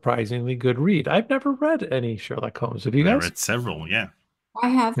were a surprisingly good read. I've never read any Sherlock Holmes. Have you guys? I read several, yeah. I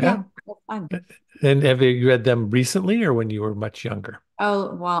have, yeah. Fun. And have you read them recently or when you were much younger?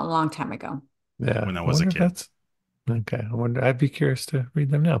 Oh, well, a long time ago. Yeah. When I was a kid. Okay. I'd be curious to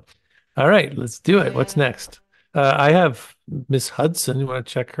read them now. All right, let's do it. What's next? I have Miss Hudson. You want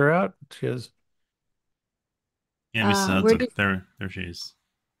to check her out? She has. Yeah, Miss Hudson. There she is.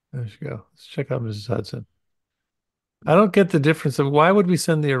 There she go. Let's check out Mrs. Hudson. I don't get the difference of why would we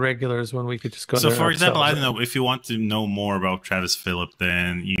send the irregulars when we could just go there. So, for example, I don't know, if you want to know more about Travis Phillip,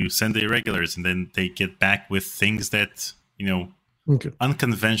 then you send the irregulars and then they get back with things that,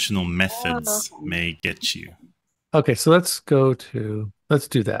 unconventional methods may get you. Okay, so let's do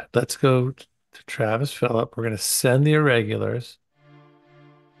that. Let's go to Travis Phillip. We're going to send the irregulars.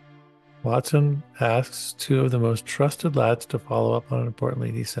 Watson asks 2 of the most trusted lads to follow up on an important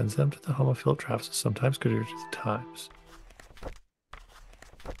lead. He sends them to the home of Philip Travis, sometimes contributor to the Times.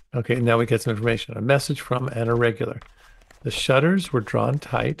 Okay, now we get some information. A message from an irregular. The shutters were drawn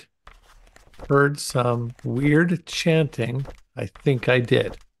tight. Heard some weird chanting. I think I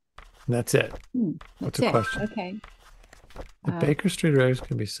did. And that's it. What's the question? Okay. The Baker Street irregulars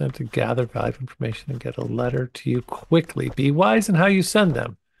can be sent to gather valuable information and get a letter to you quickly. Be wise in how you send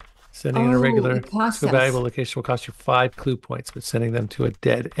them. Sending an irregular to a valuable location will cost you 5 clue points, but sending them to a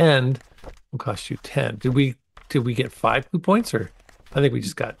dead end will cost you 10. Did we get 5 clue points, or I think we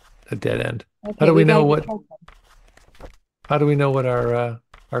just got a dead end? Okay, how do we know what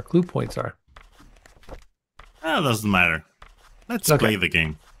our clue points are? Well, it doesn't matter. Let's play the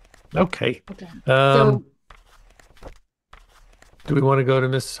game. Okay. So, do we want to go to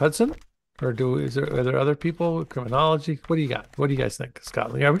Miss Hudson? Or are there other people? Criminology? What do you got? What do you guys think?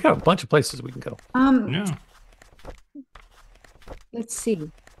 Scotland? Yeah, we got a bunch of places we can go. Yeah. Let's see.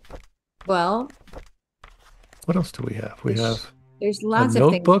 Well, what else do we have? There's lots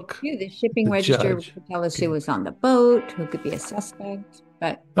of things. The shipping register would tell us who was on the boat, who could be a suspect.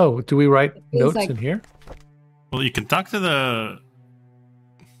 But do we write notes in here? Well, you can talk to the.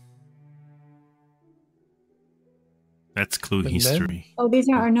 That's clue history. Oh, these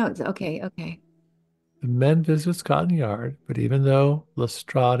are our notes. Okay. The men visit Scotland Yard, but even though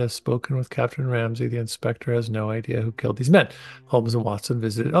Lestrade has spoken with Captain Ramsay, the inspector has no idea who killed these men. Holmes and Watson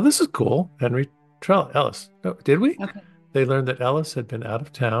visited. Oh, this is cool. Henry Ellis. Oh, did we? Okay. They learned that Ellis had been out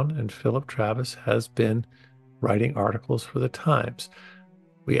of town and Philip Travis has been writing articles for the Times.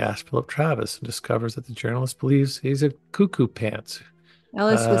 We asked Philip Travis and discovers that the journalist believes he's a cuckoo pants.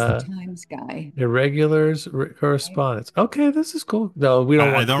 Ellis was the Times guy. Irregulars, correspondence. Okay, this is cool. No, we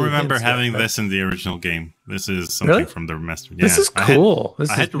don't. I don't remember having this in the original game. This is something from the remastered. Yeah, this is cool.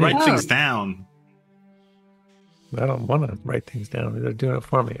 I had to write things down. I don't want to write things down. They're doing it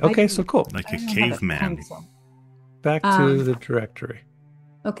for me. Okay, so cool. Like a caveman. Back to the directory.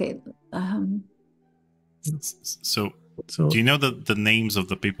 Okay. So do you know the names of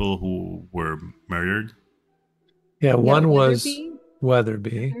the people who were murdered? Yeah, one was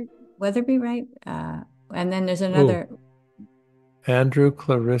Weatherby, right? And then there's another. Andrew,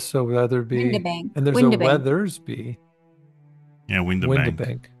 Clarissa, Weatherby. Windibank. And there's a Weathersby. Yeah,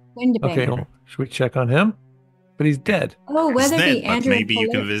 Windibank. Okay, should we check on him? But he's dead. Oh, Weatherby, he's dead, Andrew. But maybe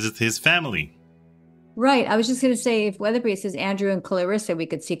you can visit his family. Right. I was just going to say, if Weatherby says Andrew and Clarissa, we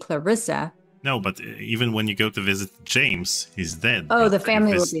could see Clarissa. No, but even when you go to visit James, he's dead. Oh, the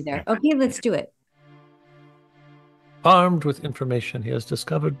family will be there. Okay, let's do it. Armed with information he has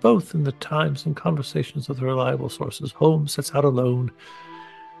discovered both in the Times and conversations with reliable sources, Holmes sets out alone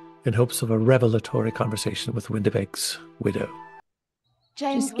in hopes of a revelatory conversation with Windibank's widow.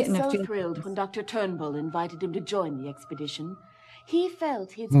 James was so thrilled when Dr. Turnbull invited him to join the expedition. He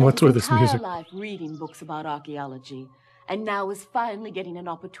felt he'd spent his entire life reading books about archaeology, and now was finally getting an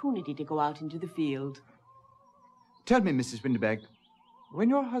opportunity to go out into the field. Tell me, Mrs. Windibank, when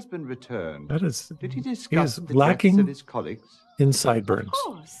your husband returned, did he discuss the lacking deaths of his colleagues? In sideburns. Of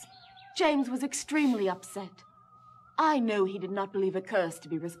course. James was extremely upset. I know he did not believe a curse to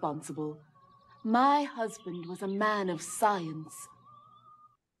be responsible. My husband was a man of science.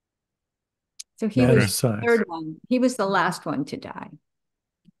 So he was the third one. He was the last one to die.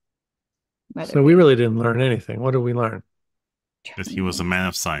 So we really didn't learn anything. What did we learn? That he was a man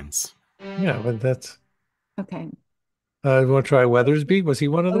of science. Yeah, but that's... Okay. You want to try Weathersby? Was he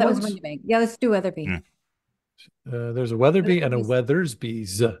one of the ones? That was Windibank. Yeah, let's do Weatherby. Yeah. There's a Weatherby and a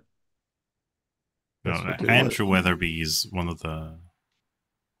Weathersby's. No, Andrew Weatherby is one of the...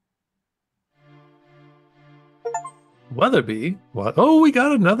 Weatherby? What? Oh, we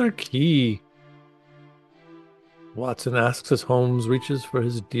got another key. Watson asks as Holmes reaches for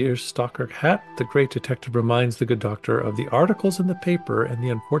his deer stalker hat. The great detective reminds the good doctor of the articles in the paper and the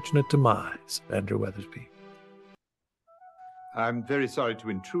unfortunate demise of Andrew Weatherby. I'm very sorry to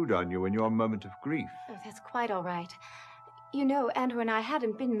intrude on you in your moment of grief. Oh, that's quite all right. You know, Andrew and I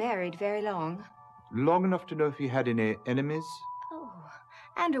hadn't been married very long. Long enough to know if he had any enemies? Oh,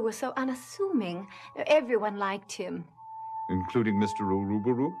 Andrew was so unassuming. Everyone liked him. Including Mr.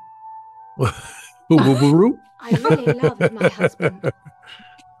 Urubuuru? Urubuuru? I really loved my husband.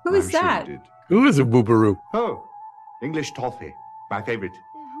 Who is that? Sure Who is Urubuuru? Oh, English toffee. My favorite.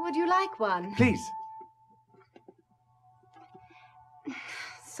 Would you like one? Please.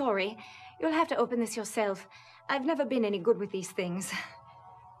 Sorry, you'll have to open this yourself. I've never been any good with these things.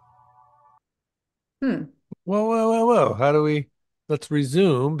 Whoa. How do we... Let's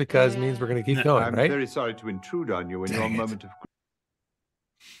resume, because it means we're going to keep going, right? I'm very sorry to intrude on you in your moment of grief.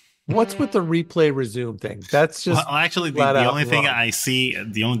 What's with the replay resume thing? That's just... Well, actually, the only thing I see,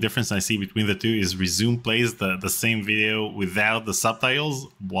 the only difference I see between the two is resume plays the same video without the subtitles,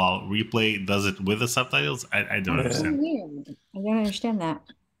 while replay does it with the subtitles. I don't understand. Weird. I don't understand that.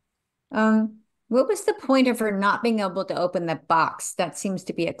 What was the point of her not being able to open the box? That seems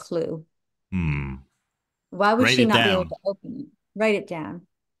to be a clue. Why would she not be able to open it? Write it down.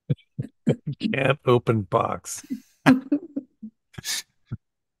 Can't open box.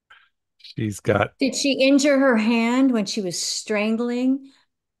 She's got... Did she injure her hand when she was strangling?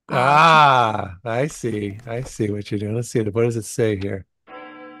 I see. I see what you're doing. Let's see. What does it say here?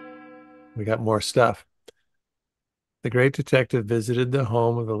 We got more stuff. The great detective visited the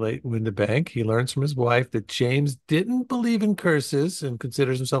home of the late Windibank. He learns from his wife that James didn't believe in curses and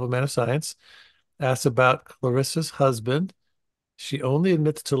considers himself a man of science. Asks about Clarissa's husband. She only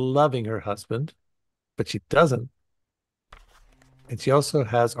admits to loving her husband, but she doesn't. And she also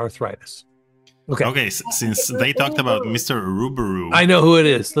has arthritis. Okay, since they talked about Mr. Urubuuru. I know who it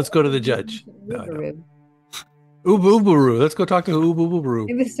is. Let's go to the judge. Urubuuru. Let's go talk to Urubuuru.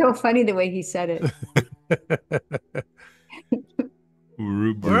 It was so funny the way he said it.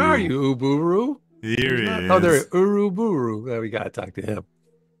 Where are you, Urubuuru? Here he is. Oh, there, Urubuuru. There, we got to talk to him.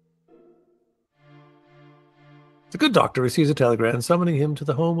 The good doctor receives a telegram summoning him to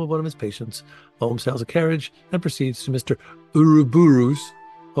the home of one of his patients. Holmes hails a carriage and proceeds to Mr. Urubuuru's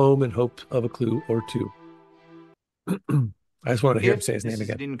home in hope of a clue or two. I just want to hear him say his name again. If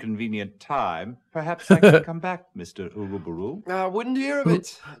this is an inconvenient time, perhaps I can come back, Mr. Urubuuru. I wouldn't hear of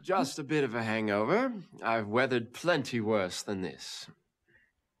it. Just a bit of a hangover. I've weathered plenty worse than this.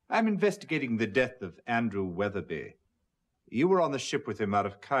 I'm investigating the death of Andrew Weatherby. You were on the ship with him out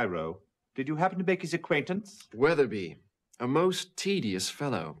of Cairo. Did you happen to make his acquaintance? Weatherby, a most tedious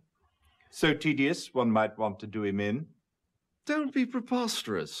fellow. So tedious, one might want to do him in. Don't be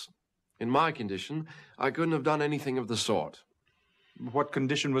preposterous. In my condition, I couldn't have done anything of the sort. What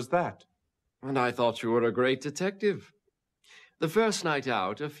condition was that? And I thought you were a great detective. The first night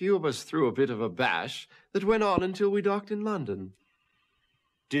out, a few of us threw a bit of a bash that went on until we docked in London.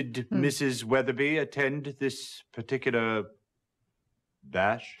 Did Mrs. Weatherby attend this particular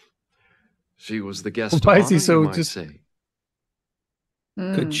bash? She was the guest. Why is he so just?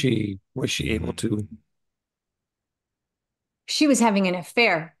 Was she able to? She was having an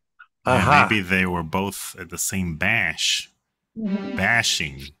affair. Yeah, maybe they were both at the same bash.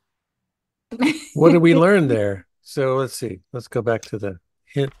 Bashing. What did we learn there? So let's see. Let's go back to the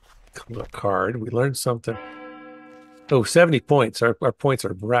hint card. We learned something. Oh, 70 points. Our points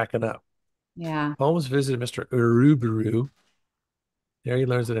are racking up. Yeah. Holmes visited Mr. Urubuuru. There he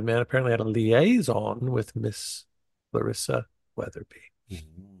learns that a man apparently had a liaison with Miss Clarissa Weatherby.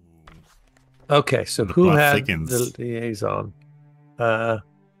 Okay, so who had the liaison?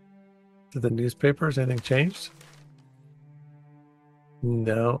 Did the newspapers, anything changed?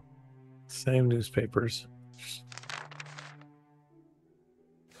 No. Same newspapers.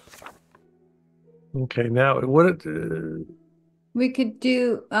 Okay, now what we could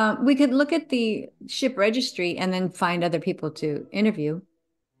do, we could look at the ship registry and then find other people to interview.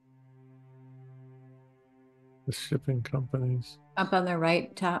 The shipping companies. Up on the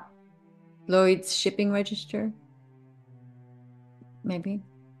right top. Lloyd's shipping register. Maybe.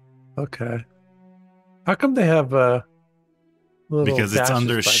 Okay. How come they have little because it's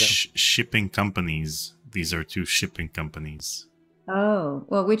under shipping companies. These are two shipping companies. Oh,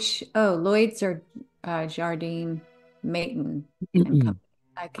 well, Lloyd's or Jardine Maton and Company.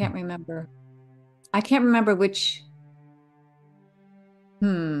 I can't remember. I can't remember which.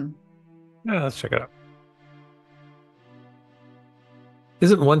 Yeah, let's check it out.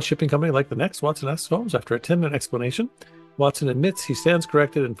 Isn't one shipping company like the next? Watson asks Holmes after a 10-minute explanation. Watson admits he stands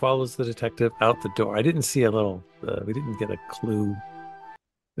corrected and follows the detective out the door. I didn't see a little, we didn't get a clue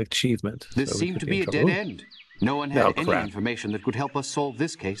achievement. This so seemed to be a dead end. No one had any information that could help us solve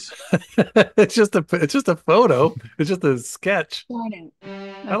this case. It's just a photo. It's just a sketch. Okay.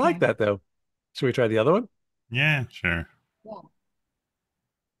 I like that though. Should we try the other one? Yeah, sure. Yeah.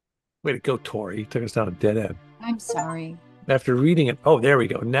 Way to go, Tori. Took us down a dead end. I'm sorry. After reading it, oh, there we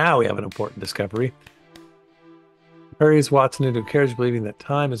go. Now we have an important discovery. Hurries Watson into a carriage, believing that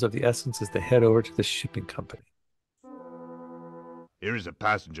time is of the essence as they head over to the shipping company. Here is a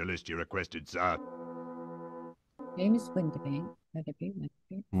passenger list you requested, sir. Name is Winterbank.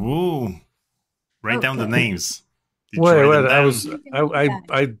 Ooh. Write down the names. Wait,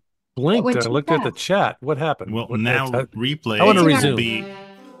 I blinked and I looked at the chat. What happened? Well, now replay. I want to resume.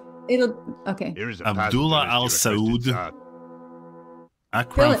 Okay. Abdullah Al Saud.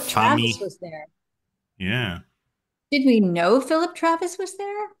 Akram Philip Travis Fahmy. was there. Yeah. Did we know Philip Travis was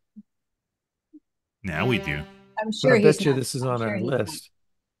there? Now we do. I'm sure I bet you this is on our list.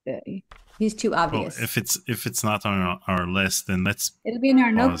 He's too obvious. Well, if it's not on our list, then let's. It'll be in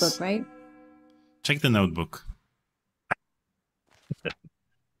our pause. notebook, right? Check the notebook.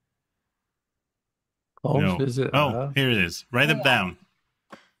 Holmes No. visit. Oh, here it is. Write them down.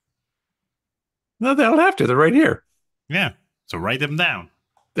 No, they don't have to. They're right here. Yeah. So write them down.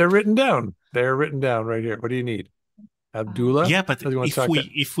 They're written down. They're written down right here. What do you need? Abdullah? Yeah, but Or do you want to talk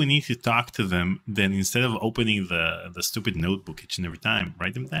if we need to talk to them, then instead of opening the stupid notebook each and every time,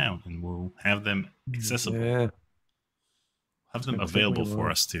 write them down and we'll have them accessible. Yeah. Have them I think available we for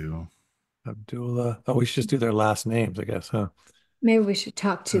will. us to. Abdullah. Oh, we should just do their last names, I guess, huh? Maybe we should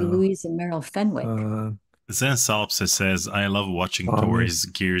talk to Louise and Merrill Fenwick. Zen Salpsa says, I love watching Fahmy. Tori's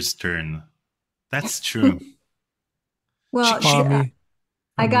gears turn. That's true. Well, Fahmy.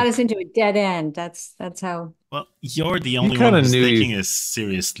 I got us into a dead end. That's how. Well, you're the only kinda one who's knew taking it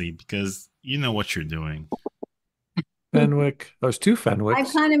seriously because you know what you're doing. Fenwick. There's two Fenwicks. I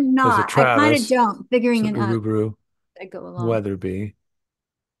kind of There's a not. I kind Travis. of don't. Figuring it out. Uruburu, I go along. Weatherby,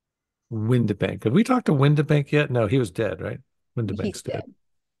 Windebank. Have we talked to Windebank yet? No, he was dead, right? Windebank's He's dead. dead.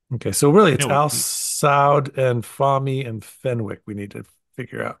 Okay, so really it's Yeah, Al Saud and Fahmy and Fenwick we need to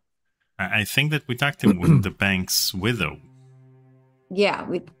figure out. I think that we talked to Windebank's widow. Yeah,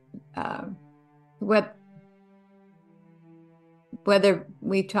 we. Whether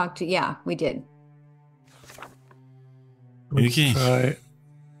we talked to, yeah, we did. Okay. Try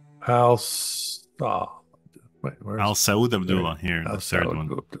Al Saud. Wait, where's Al Saud Abdullah here, Al the third Saud one.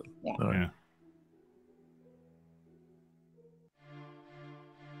 Abdullah. Yeah. All right. Yeah.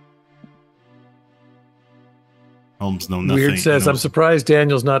 Holmes know nothing. Weird says, I'm knows- surprised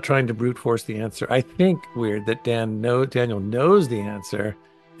Daniel's not trying to brute force the answer. I think Weird that Daniel knows the answer,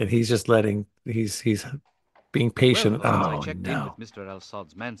 and he's just he's being patient. Well, I Oh checked no! in with Mr.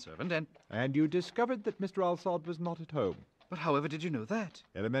 Al-Sad's manservant And you discovered that Mr. Al-Sad was not at home. But however did you know that?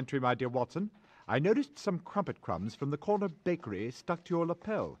 Elementary, my dear Watson. I noticed some crumpet crumbs from the corner bakery stuck to your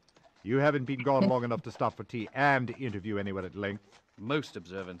lapel. You haven't been gone long enough to stop for tea and interview anyone at length. Most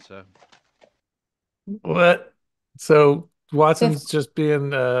observant, sir. What? So Watson's just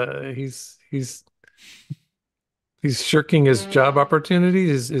being he's shirking his job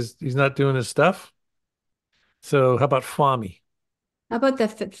opportunities. He's not doing his stuff. So how about Fahmy? How about the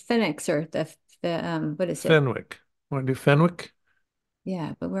Phoenix or the what is it? Fenwick. Want to do Fenwick?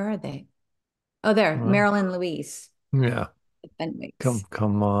 Yeah, but where are they? Oh, there, Well, Marilyn Louise. Yeah. The Fenwicks.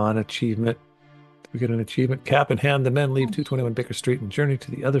 Come on, achievement. We get an achievement. Cap in hand, the men leave 221 Baker Street and journey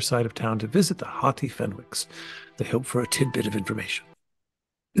to the other side of town to visit the haughty Fenwicks. They hope for a tidbit of information.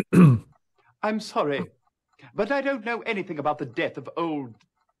 I'm sorry, but I don't know anything about the death of old...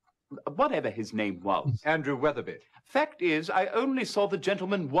 whatever his name was. Andrew Weatherby. Fact is, I only saw the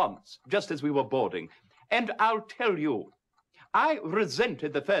gentleman once, just as we were boarding. And I'll tell you, I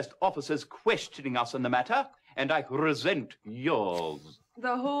resented the first officer's questioning us on the matter, and I resent yours.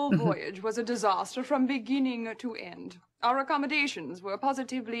 The whole voyage was a disaster from beginning to end. Our accommodations were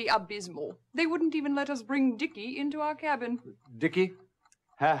positively abysmal. They wouldn't even let us bring Dickie into our cabin. Dickie?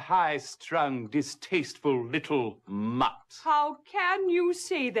 Her high-strung, distasteful little mutt. How can you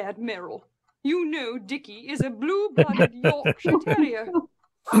say that, Merrill? You know Dickie is a blue-blooded Yorkshire Terrier.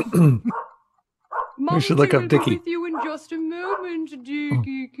 We should look up will Dickie. be with you in just a moment,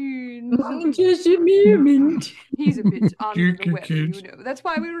 Dickiekins. Just a moment. He's a bit under the weather, Dickiekins. you know. That's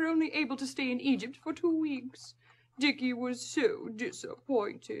why we were only able to stay in Egypt for 2 weeks. Dickie was so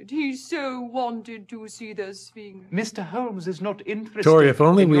disappointed. He so wanted to see the Sphinx. Mr. Holmes is not interested. Tori, if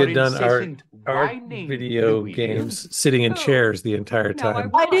only in we your had done our incessant whining, video Louise. games sitting in chairs the entire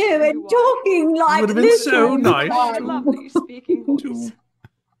time. I do, and talking like would have been this so all the nice time. Lovely speaking voice.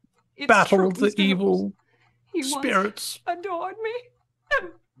 It's Battle true, the Mr. evil Holmes. He once spirits. adored me.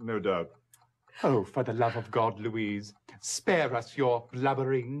 No doubt. Oh, for the love of God, Louise, spare us your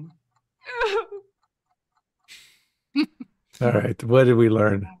blubbering. All right, what did we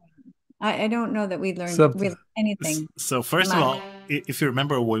learn? I don't know that we learned really anything. So first of all, if you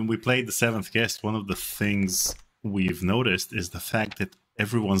remember when we played the Seventh Guest, one of the things we've noticed is the fact that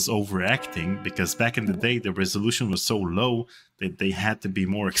everyone's overacting, because back in the day the resolution was so low that they had to be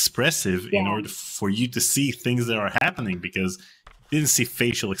more expressive in order for you to see things that are happening, because you didn't see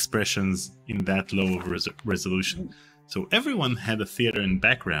facial expressions in that low of resolution. So everyone had a theater in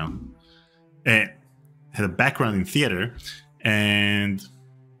background, had a background in theater, and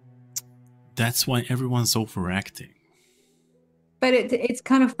that's why everyone's overacting. But it's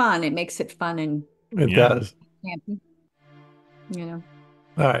kind of fun. It makes it fun and It does. campy, you know.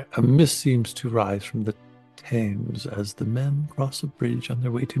 All right, a mist seems to rise from the Thames as the men cross a bridge on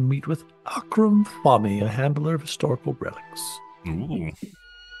their way to meet with Akram Fahmy, a handler of historical relics. Ooh.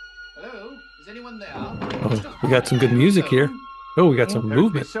 Hello? Is anyone there? Oh, we got some good music here. Oh, we got some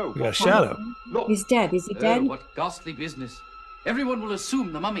movement. We got a shadow. He's dead. Is he dead? What ghastly business. Everyone will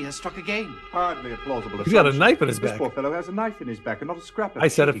assume the mummy has struck again. Hardly a plausible He's got a assumption. knife in his This back. poor fellow has a knife in his back and not a scrap of I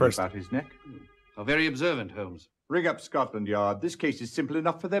said it cheating first. about his neck. How very observant, Holmes. Ring up Scotland Yard. This case is simple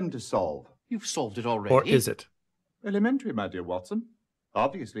enough for them to solve. You've solved it already. Or is it? Elementary, my dear Watson.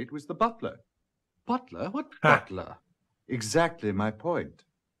 Obviously, it was the butler. Butler? What butler? Exactly my point.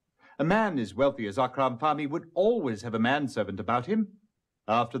 A man as wealthy as Akram Fahmy would always have a manservant about him.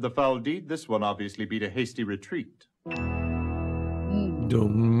 After the foul deed, this one obviously beat a hasty retreat.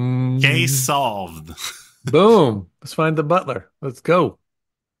 Case solved. Boom. Let's find the butler. Let's go.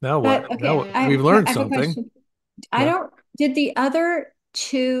 Now what? But, okay, Now we've learned I have a something. question. I don't. Did the other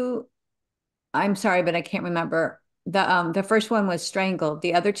two? I'm sorry, but I can't remember. The first one was strangled.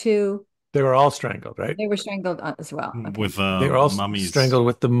 The other two, They were all strangled, right? they were strangled as well. Okay. With They were all mummies. strangled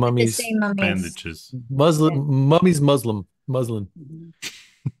with the mummies. same mummies. Bandages. Muslim.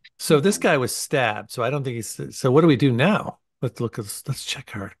 So this guy was stabbed. So I don't think he's. So what do we do now? Let's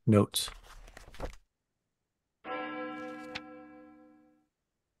check our notes.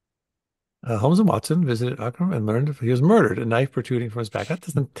 Holmes and Watson visited Akram and learned if he was murdered. A knife protruding from his back. That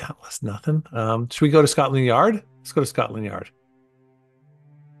doesn't tell us nothing. Should we go to Scotland Yard? Let's go to Scotland Yard.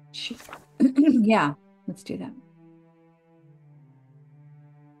 Yeah, let's do that.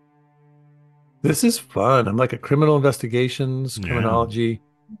 This is fun. I'm like a criminal investigations, criminology,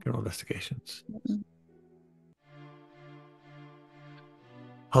 criminal investigations.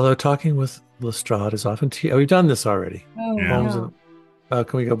 Although talking with Lestrade is often we've done this already. Oh, Holmes no. and,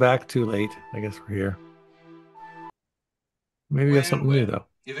 can we go back? Too late. I guess we're here. Maybe we got something new though.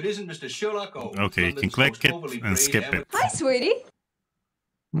 If it isn't Mr. Sherlock Holmes, Okay, you can London's click most it overly and praised skip it. Hi, sweetie.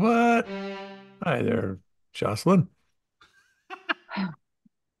 What? Hi there, Jocelyn.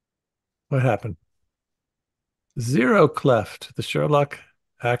 What happened? Zero Cleft, the Sherlock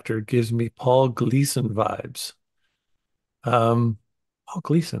actor, gives me Paul Gleason vibes. Paul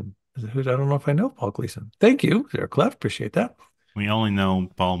Gleason. I don't know if I know Paul Gleason. Thank you, Zero Cleft. Appreciate that. We only know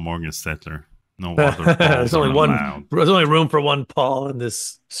Paul Morgenstetter. No other Pauls There's only are one. allowed. There's only room for one Paul in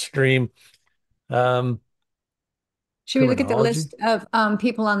this stream. Should we look at the Criminology? list of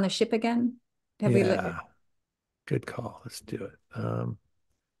people on the ship again? Have we looked? Yeah. Good call. Let's do it.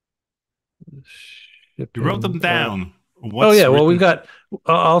 You wrote them down. Oh What's yeah. Well, written- we've got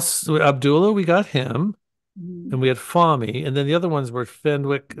Abdullah. We got him, and we had Fahmy, and then the other ones were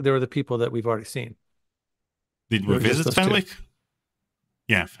Fenwick. They were the people that we've already seen. Did They we were just visit those two. Fenwick?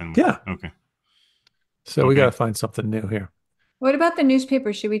 Yeah, Fenwick. Yeah. Okay. So we Okay. got to find something new here. What about the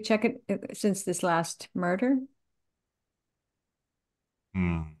newspaper? Should we check it since this last murder?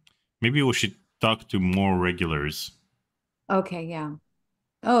 Maybe we should talk to more regulars. Okay, yeah.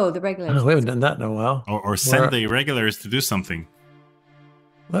 Oh, the regulars. Oh, we haven't done that in a while. Or send Where- the irregulars to do something.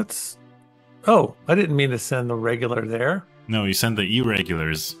 Let's. Oh, I didn't mean to send the regular there. No, you send the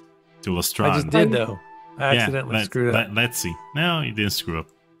irregulars to Lestrade. I just did though. I accidentally screwed up. Let's see. No, you didn't screw up.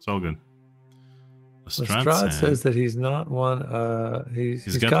 It's all good. Lestrade says that he's not one.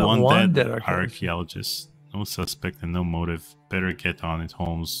 He's got one dead archaeologist. archaeologist. No suspect and no motive. Better get on it,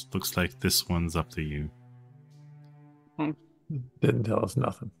 Holmes. Looks like this one's up to you. Okay. Didn't tell us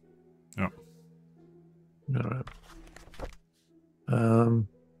nothing. Oh. All right.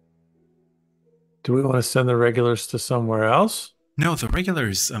 Do we want to send the regulars to somewhere else? No, the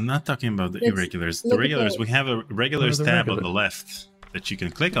regulars. I'm not talking about the irregulars. The regulars. We have a regulars tab on the left that you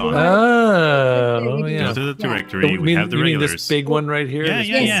can click on. Oh, yeah. Go to the directory. We have the you regulars. mean this big one right here?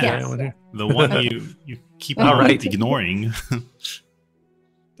 Yeah. The one you keep on ignoring.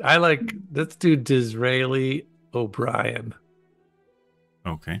 I like. Let's do Disraeli O'Brien.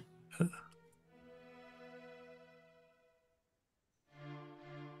 Okay.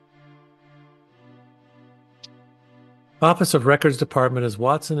 Office of Records Department, as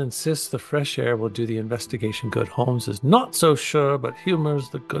Watson insists the fresh air will do the investigation good. Holmes is not so sure, but humors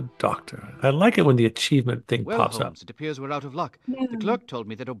the good doctor. I like it when the achievement thing pops Holmes, up. It appears we're out of luck. The clerk told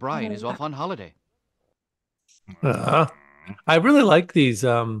me that O'Brien is off on holiday. I really like these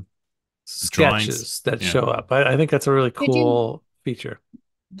sketches that show up. I think that's a really cool feature.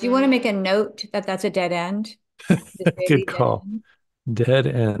 Do you want to make a note that that's a dead end? Good call. Dead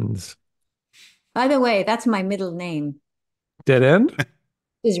ends. By the way, that's my middle name. Dead end?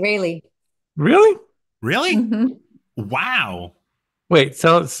 Disraeli. Really? Really? Mm-hmm. Wow. Wait,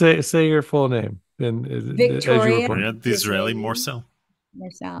 say your full name. Victoria Disraeli Morsell.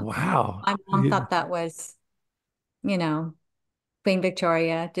 Wow. My mom thought that was, Queen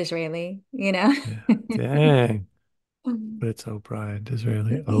Victoria, Disraeli, Dang. But it's O'Brien,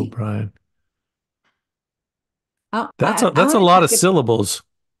 Disraeli O'Brien. That's a lot of syllables.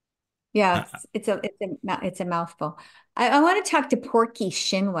 Yeah, it's a mouthful. I want to talk to Porky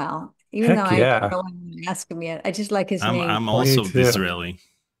Shinwell, even though I don't know when you ask him yet. I just like his name. I'm also Disraeli.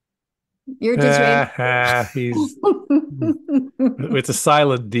 You're Disraeli. It's a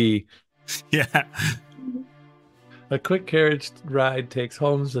silent D. Yeah. A quick carriage ride takes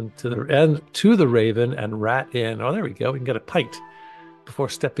Holmes to the Raven and Rat Inn. Oh, there we go. We can get a pint. Before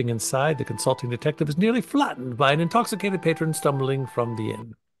stepping inside, the consulting detective is nearly flattened by an intoxicated patron stumbling from the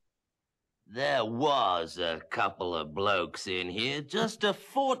inn. There was a couple of blokes in here just a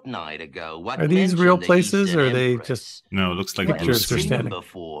fortnight ago. Are these real places, or are they just... No, it looks like pictures are standing.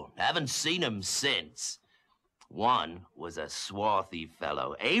 Before. Haven't seen them since. One was a swarthy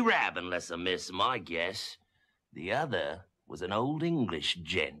fellow, Arab unless I miss my guess. The other was an old English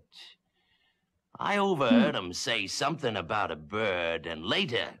gent. I overheard him say something about a bird and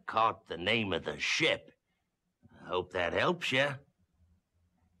later caught the name of the ship. I hope that helps you.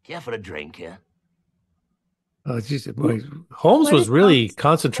 Care for a drink, yeah? Oh, geez, boy. Holmes was really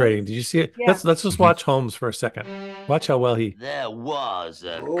concentrating. Did you see it? Yeah. Let's just watch Holmes for a second. Watch how well he... There was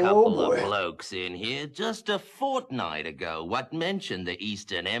a couple of blokes in here just a fortnight ago what mentioned the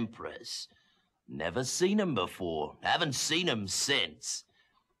Eastern Empress. Never seen him before. Haven't seen him since.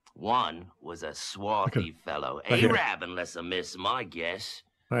 One was a swarthy fellow, Arab unless I miss my guess.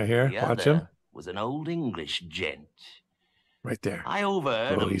 Right here, the watch other him. Was an old English gent. Right there. I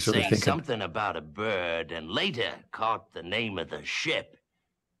overheard him say something about a bird and later caught the name of the ship.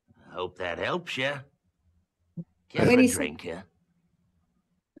 I hope that helps you. Get a drink, yeah?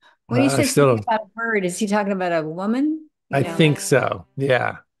 When he says something about a bird, is he talking about a woman? I think so.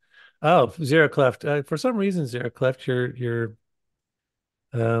 Yeah. Oh, Zero Cleft. For some reason, Zero Cleft, your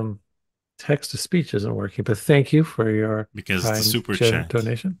text to speech isn't working. But thank you for your because the super chat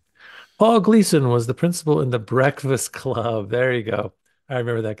donation. Paul Gleason was the principal in the Breakfast Club. There you go. I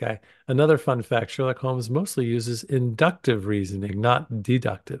remember that guy. Another fun fact: Sherlock Holmes mostly uses inductive reasoning, not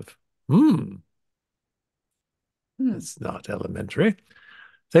deductive. It's not elementary.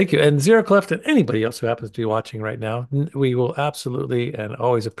 Thank you. And Zero Cleft and anybody else who happens to be watching right now, we will absolutely and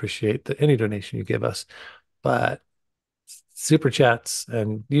always appreciate any donation you give us. But Super Chats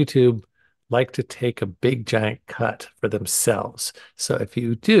and YouTube like to take a big giant cut for themselves. So if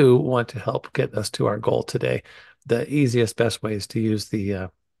you do want to help get us to our goal today, the easiest, best way is to use the,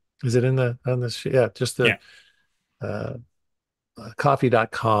 is it just the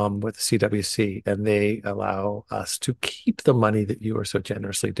coffee.com with CWC, and they allow us to keep the money that you are so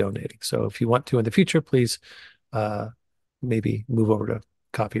generously donating. So if you want to in the future, please maybe move over to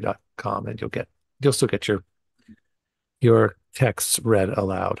coffee.com and you'll still get your texts read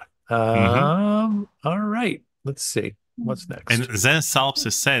aloud. All right, let's see what's next. And Zen Salps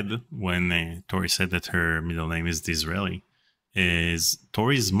has said when Tori said that her middle name is Disraeli, is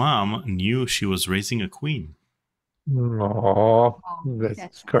Tori's mom knew she was raising a queen. Oh,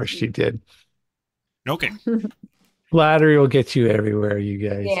 of course she did. Okay. Flattery will get you everywhere, you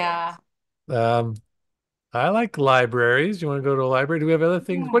guys. Yeah. I like libraries. You want to go to a library? Do we have other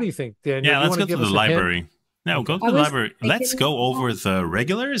things? What do you think, Daniel? Yeah, let's go to the library. No, go to the library. Let's go over the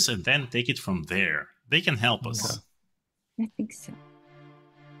regulars and then take it from there. They can help us. I think so.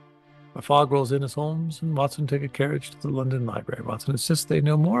 A fog rolls in as Holmes and Watson take a carriage to the London Library. Watson insists they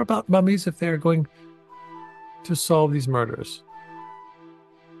know more about mummies if they are going to solve these murders.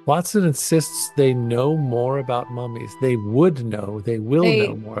 Watson insists they know more about mummies. They would know. They will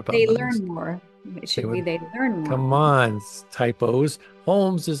know more about mummies. They learn more. It should be they learn more. Come on, typos.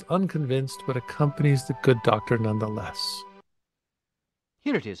 Holmes is unconvinced, but accompanies the good doctor nonetheless.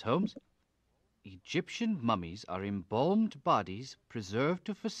 Here it is, Holmes. Egyptian mummies are embalmed bodies preserved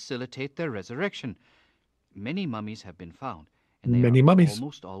to facilitate their resurrection. Many mummies have been found, and they are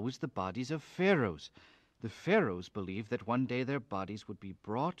almost always the bodies of pharaohs. The pharaohs believed that one day their bodies would be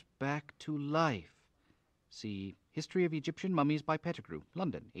brought back to life. See History of Egyptian Mummies by Pettigrew,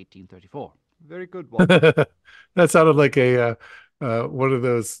 London, 1834. Very good one. That sounded like a one of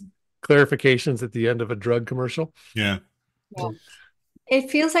those clarifications at the end of a drug commercial. Yeah. It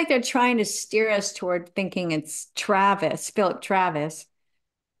feels like they're trying to steer us toward thinking it's Philip Travis,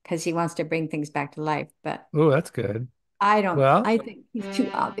 because he wants to bring things back to life. But oh, that's good. I think he's too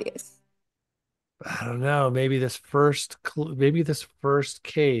obvious. I don't know. Maybe this first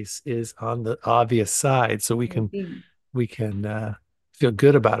case is on the obvious side, so we can feel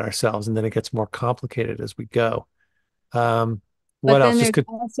good about ourselves, and then it gets more complicated as we go. What else? Then there's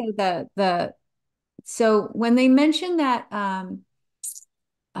also the so when they mention that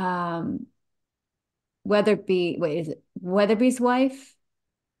Weatherby, wait, is it Weatherby's wife?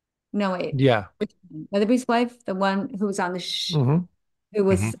 No, wait. Yeah. Weatherby's wife, the one who was on the who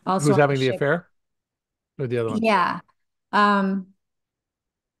was also who's having the affair? Or the other one? Yeah. Are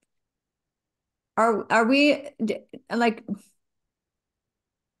we like,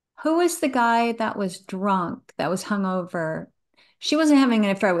 who was the guy that was drunk, that was hungover? She wasn't having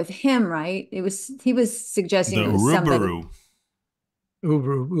an affair with him, right? He was suggesting it was somebody.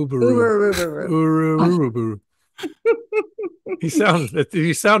 Uberuburu.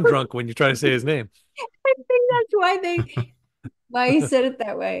 You sound drunk when you try to say his name. I think that's why he said it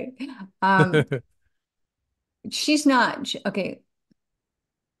that way. She's not okay. I'm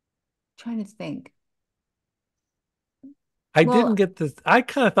trying to think. I didn't get this. I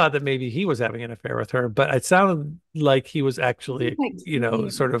kind of thought that maybe he was having an affair with her, but it sounded like he was actually,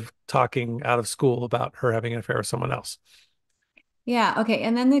 sort of talking out of school about her having an affair with someone else. Yeah. Okay.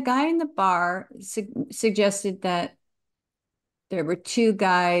 And then the guy in the bar suggested that there were two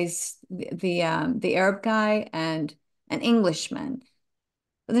guys, the Arab guy and an Englishman.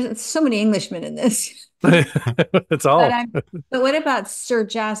 There's so many Englishmen in this. It's all. But what about Sir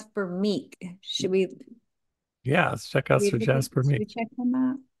Jasper Meek? Should we? Yeah, let's check out Sir Jasper Meek. Should we check on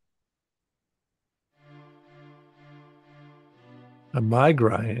that? A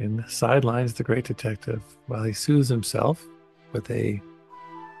migraine sidelines the great detective while he soothes himself with the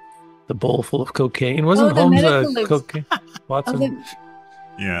bowl full of cocaine. Wasn't Holmes cocaine? Watson.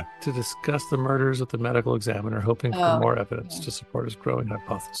 Yeah. To discuss the murders with the medical examiner, hoping for more evidence to support his growing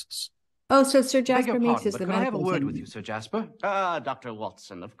hypothesis. Oh, so Sir Jasper Meeks is the medical examiner. Can I have a word with you, Sir Jasper? Dr.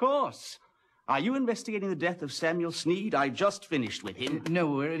 Watson, of course. Are you investigating the death of Samuel Sneed? I just finished with him. No,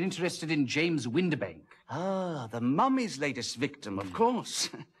 we're interested in James Windibank. Ah, the mummy's latest victim, of course.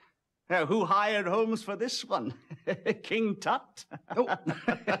 Who hired Holmes for this one? King Tut? Oh,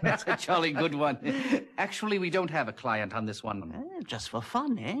 that's a jolly good one. Actually, we don't have a client on this one. Just for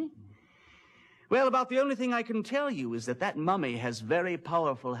fun, eh? Well, about the only thing I can tell you is that mummy has very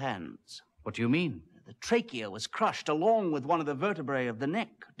powerful hands. What do you mean? The trachea was crushed along with one of the vertebrae of the neck.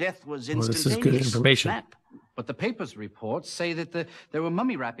 Death was instantaneous. This is good information. Snap. But the paper's reports say that there were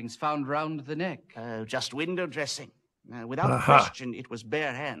mummy wrappings found round the neck. Just window dressing. Without question, it was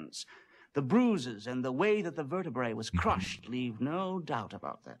bare hands. The bruises and the way that the vertebrae was crushed leave no doubt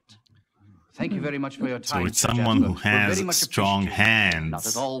about that. Thank you very much for your time. So it's someone who has strong hands. Not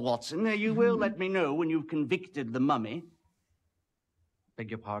at all, Watson. You will let me know when you've convicted the mummy.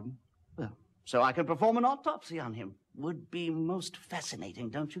 Beg your pardon? Well, so I can perform an autopsy on him. Would be most fascinating,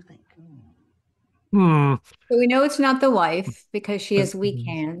 don't you think? So we know it's not the wife because she has weak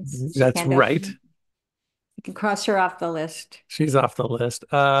hands. That's right. You can cross her off the list. She's off the list.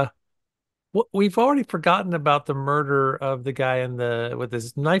 We've already forgotten about the murder of the guy with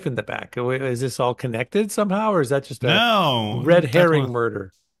his knife in the back. Is this all connected somehow, or is that just a red herring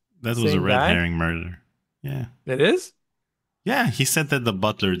murder? That was a red herring murder. Yeah. It is? Yeah, he said that the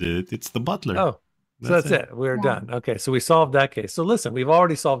butler did it. It's the butler. Oh, so that's it. We're done. Okay, so we solved that case. So listen, we've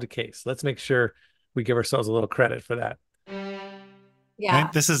already solved a case. Let's make sure we give ourselves a little credit for that. Yeah.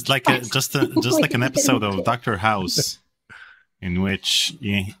 Right? This is like just like an episode of Dr. House, in which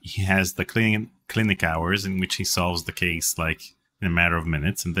he has the clinic hours in which he solves the case like in a matter of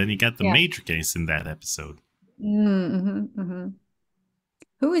minutes, and then you get the major case in that episode. Who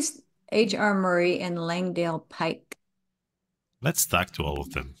is H.R. Murray and Langdale Pike. Let's talk to all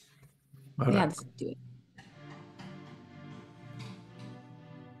of them. Yeah, let's do it.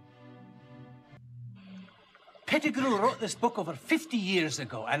 Pettigrew wrote this book over 50 years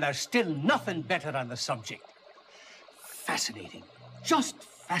ago, and there's still nothing better on the subject. Fascinating. Just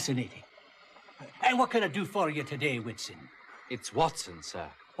fascinating. And what can I do for you today, Whitson? It's Watson, sir.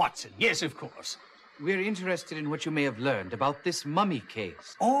 Watson, yes, of course. We're interested in what you may have learned about this mummy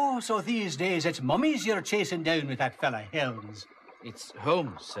case. Oh, so these days it's mummies you're chasing down with that fella Holmes. It's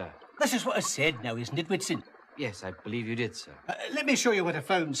Holmes, sir. This is what I said now, isn't it, Whitson? Yes, I believe you did, sir. Let me show you what I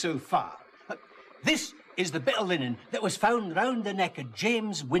found so far. This is the bit of linen that was found round the neck of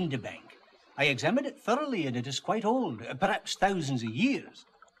James Windibank. I examined it thoroughly, and it is quite old, perhaps thousands of years.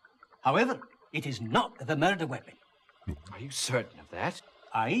 However, it is not the murder weapon. Are you certain of that?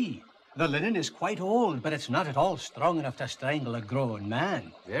 Aye. The linen is quite old, but it's not at all strong enough to strangle a grown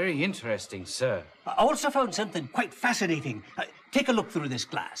man. Very interesting, sir. I also found something quite fascinating. Take a look through this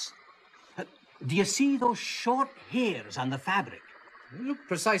glass. Do you see those short hairs on the fabric? They look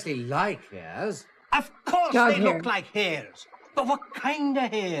precisely like hairs. Of course Dog they hair. look like hairs. But what kind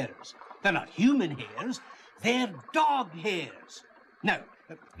of hairs? They're not human hairs. They're dog hairs. Now,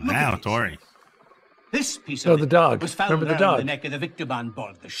 look at this. Tori. This piece Oh, of the it dog. was found Remember the around dog? the neck of the victim on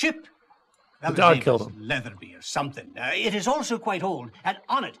board the ship. The dog killed him. Leatherby or something. It is also quite old, and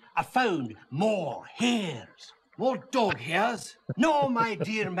on it I found more hairs. More dog hairs? No, my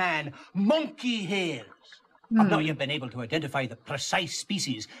dear man, monkey hairs. I've not yet been able to identify the precise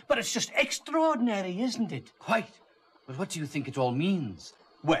species, but it's just extraordinary, isn't it? Quite. But what do you think it all means?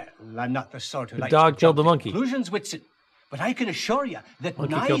 Well, I'm not the sort who The likes dog to killed jump the to monkey. conclusions, Whitson. But I can assure you that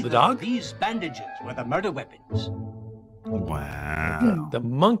Monkey neither killed the dog? of these bandages were the murder weapons. Wow. The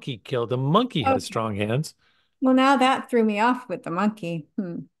monkey killed. The monkey had strong hands. Well, now that threw me off with the monkey.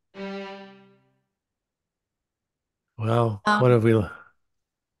 Well, what have we...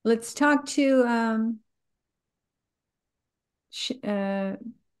 Let's talk to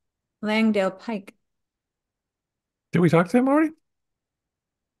Langdale Pike. Did we talk to him already?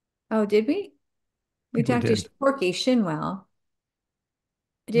 Oh, did we? We I think we talked to did. Porky Shinwell.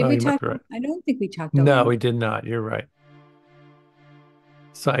 Did Oh, we you might talk? be right. I don't think we talked to No, him. we did not. You're right.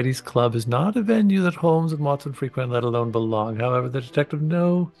 Society's Club is not a venue that Holmes and Watson frequent, let alone belong. However, the detective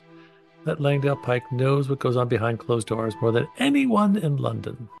knows that Langdale Pike knows what goes on behind closed doors more than anyone in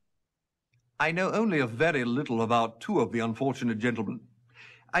London. I know only a very little about two of the unfortunate gentlemen.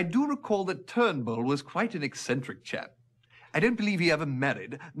 I do recall that Turnbull was quite an eccentric chap. I don't believe he ever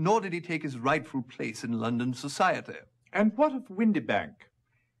married, nor did he take his rightful place in London society. And what of Windibank?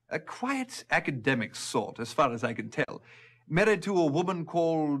 A quiet academic sort, as far as I can tell. Married to a woman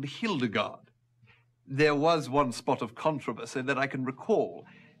called Hildegard. There was one spot of controversy that I can recall.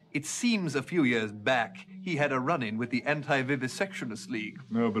 It seems a few years back he had a run-in with the Anti-Vivisectionist League.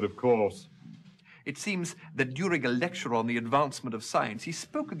 No, but of course. It seems that during a lecture on the advancement of science, he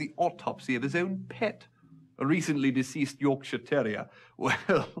spoke of the autopsy of his own pet, a recently deceased Yorkshire Terrier.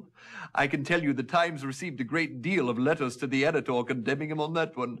 Well, I can tell you the Times received a great deal of letters to the editor condemning him on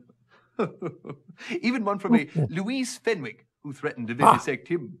that one. Even one from a Louise Fenwick, who threatened to vivisect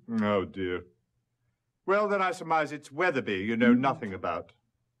him. Oh, dear. Well, then I surmise it's Weatherby you know nothing about.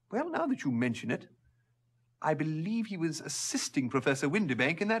 Well, now that you mention it, I believe he was assisting Professor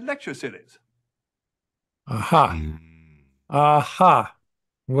Windibank in that lecture series. Aha. Aha.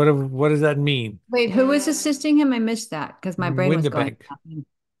 What does that mean? Wait, who was assisting him? I missed that because my brain was going.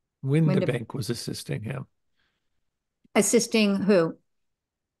 Windibank was assisting him. Assisting who?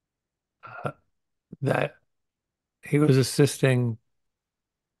 That he was assisting.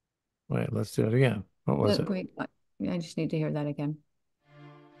 Wait, let's do it again. What was it? Wait, I just need to hear that again.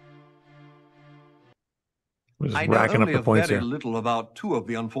 We're just I know racking up only the a points very here. little about two of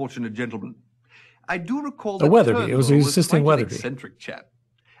the unfortunate gentlemen. I do recall Oh, that Weatherby. It was he was Turnbull assisting quite an Weatherby. eccentric chap.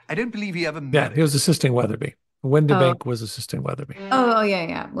 I don't believe he ever Yeah, married. he was assisting Weatherby. Windibank was assisting Weatherby. Oh,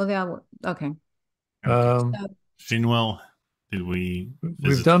 yeah. Well, yeah. Okay. Shinwell, did we? We've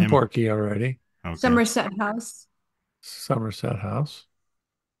visit done him? Porky already. Okay. Somerset House. Somerset House.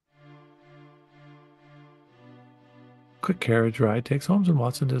 Quick carriage ride takes Holmes and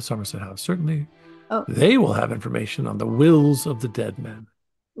Watson to the Somerset House. Certainly, they will have information on the wills of the dead men.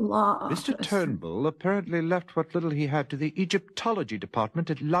 Law Mr. office. Turnbull apparently left what little he had to the Egyptology department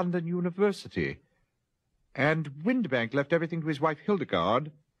at London University. And Windibank left everything to his wife Hildegard.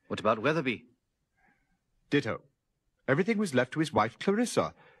 What about Weatherby? Ditto. Everything was left to his wife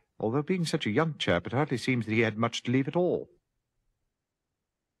Clarissa. Although being such a young chap, it hardly seems that he had much to leave at all.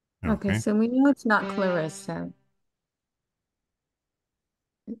 Okay, so we know it's not Clarissa.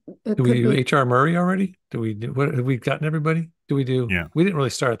 Do we do H.R. Murray already? Do we do what have we gotten everybody? Do we do? Yeah. We didn't really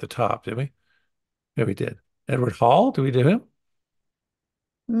start at the top, did we? Yeah, we did. Edward Hall, do we do him?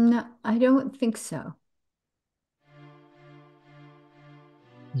 No, I don't think so.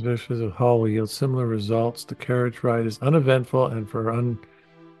 Adventures of Hall will yield similar results. The carriage ride is uneventful and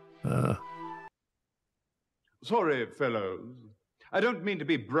Sorry, fellows. I don't mean to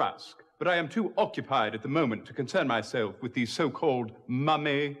be brusque, but I am too occupied at the moment to concern myself with these so-called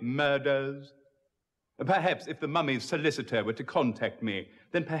mummy murders. Perhaps if the mummy's solicitor were to contact me,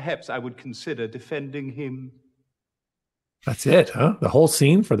 then perhaps I would consider defending him. That's it, huh? The whole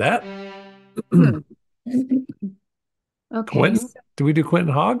scene for that? Okay. Quentin? Do we do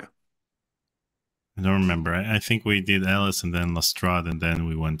Quentin Hogg? I don't remember. I think we did Alice and then Lestrade, and then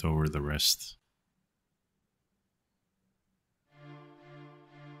we went over the rest.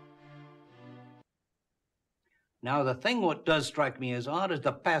 Now, the thing what does strike me as odd is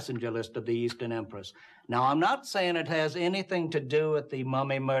the passenger list of the Eastern Empress. Now, I'm not saying it has anything to do with the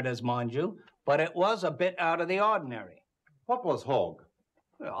mummy murders, mind you, but it was a bit out of the ordinary. What was Hogg?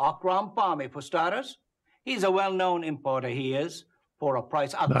 Akram Palmy, for starters. He's a well-known importer, he is. For a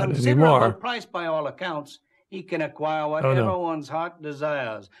price, a Not considerable anymore. price by all accounts, he can acquire whatever one's heart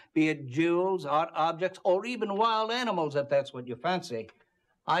desires, be it jewels, art objects, or even wild animals, if that's what you fancy.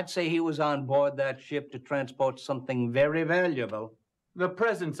 I'd say he was on board that ship to transport something very valuable. The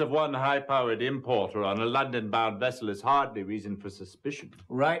presence of one high-powered importer on a London-bound vessel is hardly reason for suspicion.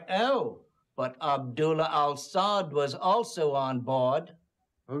 Right-o. But Abdullah al-Saad was also on board.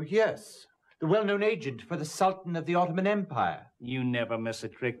 Oh, yes. The well-known agent for the Sultan of the Ottoman Empire. You never miss a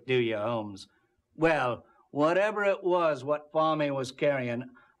trick, do you, Holmes? Well, whatever it was what Fahmy was carrying,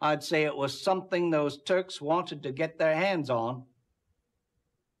 I'd say it was something those Turks wanted to get their hands on.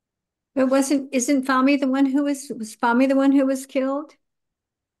 It isn't Fahmy the one who was Fahmy the one who was killed?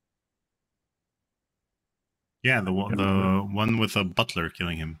 Yeah, the one with a butler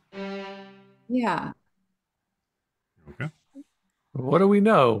killing him. Yeah. Okay. What do we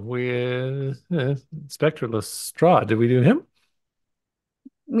know? Inspector Lestrade. Did we do him?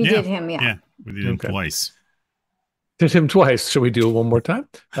 We did him, yeah. Yeah, we did him twice. Did him twice. Should we do it one more time?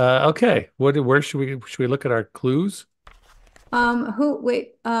 Okay. Where should we look at our clues? What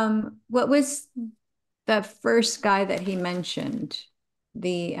was the first guy that he mentioned?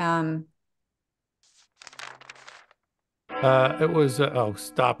 It was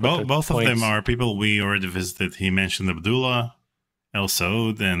stop. Both of them are people we already visited. He mentioned Abdullah El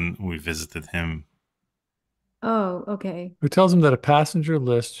Saud, and we visited him. Oh, okay. Who tells him that a passenger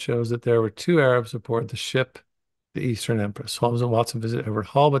list shows that there were 2 Arabs aboard the ship, the Eastern Empress. Holmes and Watson visit Edward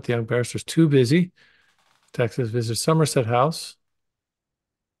Hall, but the young barrister's too busy. Texas visits Somerset House.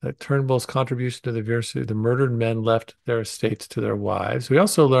 That Turnbull's contribution to the murdered men left their estates to their wives. We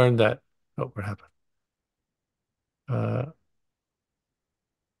also learned that what happened?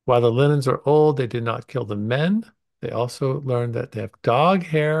 While the linens are old, they did not kill the men. They also learned that they have dog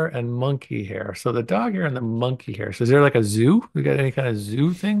hair and monkey hair. So the dog hair and the monkey hair. So is there like a zoo? We got any kind of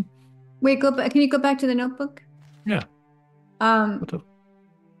zoo thing? Wait, go back. Can you go back to the notebook? Yeah.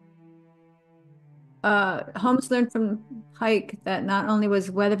 Holmes learned from Pike that not only was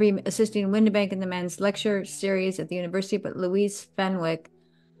Weatherby assisting Windibank in the men's lecture series at the university, but Louise Fenwick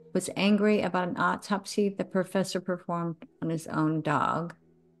was angry about an autopsy the professor performed on his own dog.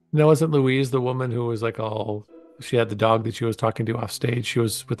 No, wasn't Louise the woman who was like she had the dog that she was talking to off stage? She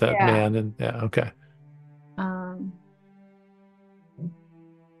was with that man, and okay.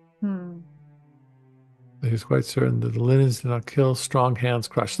 He's quite certain that the linens did not kill. Strong hands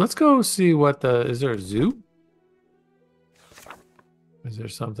crushed. Let's go see is there a zoo? Is there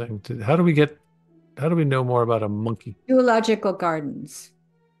something how do we know more about a monkey? Zoological gardens.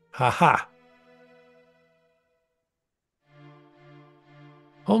 Ha.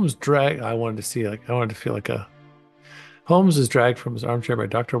 Holmes I wanted to feel like Holmes is dragged from his armchair by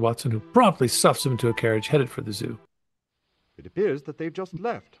Dr. Watson, who promptly stuffs him into a carriage headed for the zoo. It appears that they've just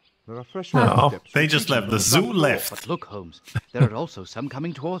left. There are fresh steps. They just left. The zoo left. But look, Holmes, there are also some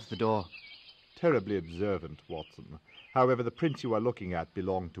coming towards the door. Terribly observant, Watson. However, the prints you are looking at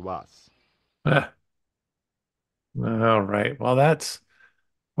belong to us. All right. Well,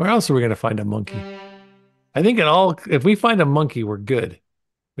 where else are we going to find a monkey? I think if we find a monkey, we're good.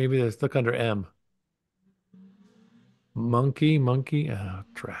 Maybe let's look under M. Monkey. Oh,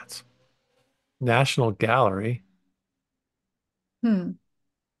 drats. National Gallery.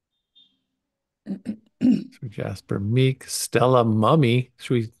 Jasper Meek, Stella Mummy.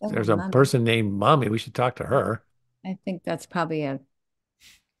 There's a person named Mummy. We should talk to her. I think that's probably I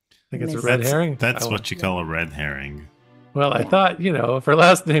think it's a red herring. That's what you call a red herring. Well, I thought, if her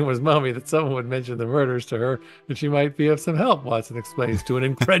last name was Mummy, that someone would mention the murders to her, and she might be of some help, Watson explains to an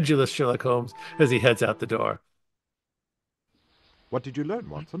incredulous Sherlock Holmes as he heads out the door. What did you learn,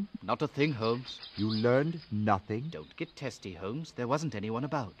 Watson? Not a thing, Holmes. You learned nothing? Don't get testy, Holmes. There wasn't anyone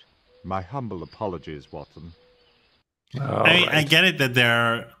about. My humble apologies, Watson. I get it that there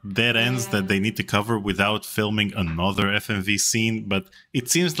are dead ends that they need to cover without filming another FMV scene, but it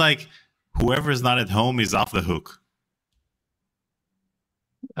seems like whoever's not at home is off the hook.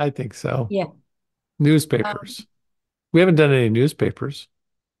 I think so. Yeah. Newspapers. We haven't done any newspapers.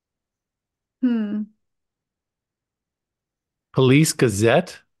 Police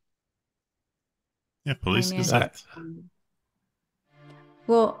Gazette? Yeah, Police Gazette.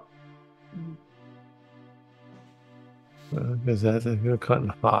 Well... Gazette,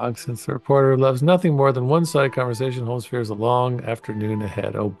 cutting hog. Since the reporter loves nothing more than one-sided conversation, Holmes fears a long afternoon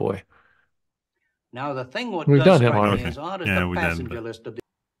ahead. Oh, boy. Now, the thing what We've does done him strike already. me as odd is the passenger list of the...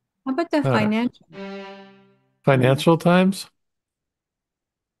 How about the financial? Financial Times?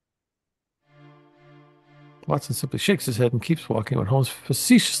 Watson simply shakes his head and keeps walking when Holmes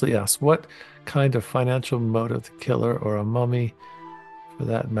facetiously asks what kind of financial motive the killer or a mummy, for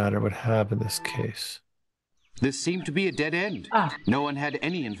that matter, would have in this case. This seemed to be a dead end. No one had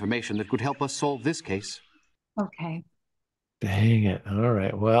any information that could help us solve this case. Okay. Dang it. All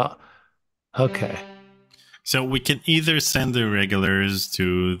right. Well, okay. So we can either send the regulars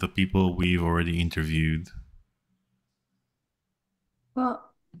to the people we've already interviewed.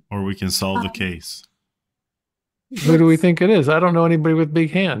 Well, or we can solve the case. Who do we think it is? I don't know anybody with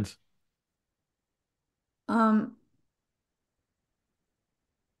big hands.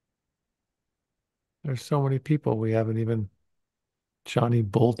 There's so many people we haven't even... Johnny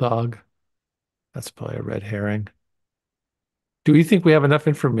Bulldog. That's probably a red herring. Do we think we have enough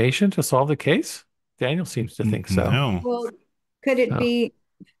information to solve the case? Daniel seems to think so. No. Well, could it be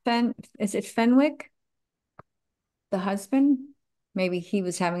is it Fenwick? The husband? Maybe he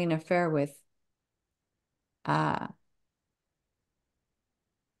was having an affair with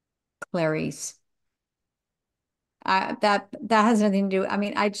Clarice. That has nothing to do. I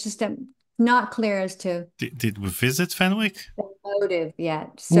mean, I just am not clear as to Did we visit Fenwick? the motive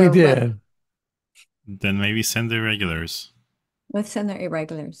yet. So We did. Then maybe send the regulars. Let's send the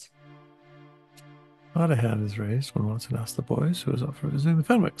irregulars. Not a hand is raised when Watson asks the boys who is up for visiting the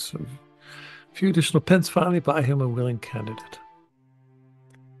Fenwicks. A few additional pence finally buy him a willing candidate.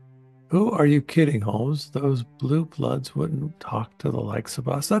 Who are you kidding, Holmes? Those blue bloods wouldn't talk to the likes of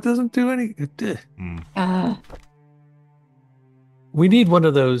us. That doesn't do any... We need one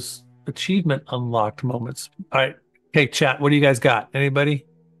of those achievement unlocked moments. All right. Okay, chat. What do you guys got? Anybody?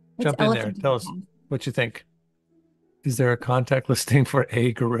 Jump in there. Tell us what you think. Is there a contact listing for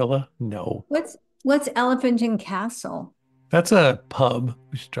a gorilla? No. What's Elephant and Castle? That's a pub.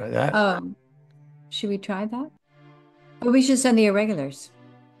 We should try that. Should we try that? Or we should send the irregulars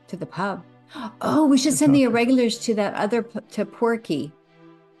to the pub. Oh, we should send the irregulars to that other to Porky.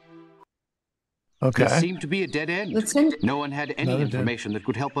 Okay. This seemed to be a dead end. Let's send No one had any information that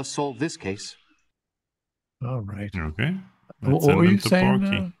could help us solve this case. All right. Okay. What were you saying?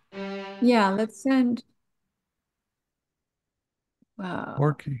 Porky. Yeah, let's send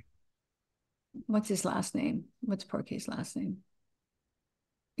Porky. What's his last name? What's Porky's last name?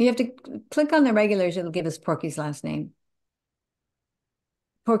 You have to click on the regulars, it'll give us Porky's last name.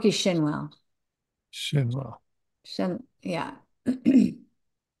 Porky Shinwell. Yeah.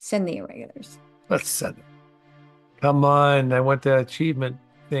 Send the irregulars. Let's send it. Come on. I want the achievement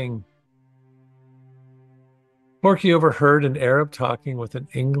thing. Porky overheard an Arab talking with an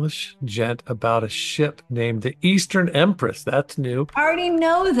English gent about a ship named the Eastern Empress. That's new. I already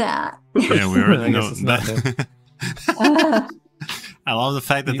know that. Yeah, we already know it's not that. I love the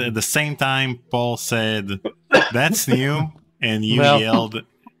fact that at the same time Paul said, that's new, and you yelled,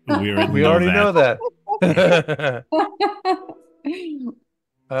 we already know that.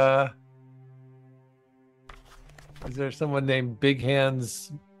 Is there someone named Big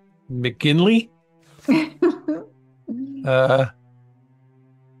Hands McGinley?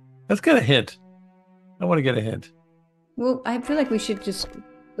 Let's get a hint. I want to get a hint. Well, I feel like we should just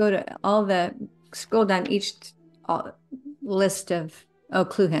go to scroll down each list of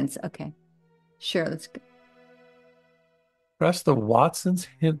clue hints. Okay, sure, let's go. Press the Watson's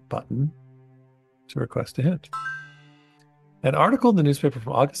hint button to request a hint. An article in the newspaper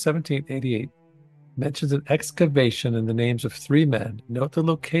from August 1788 mentions an excavation in the names of 3 men. Note the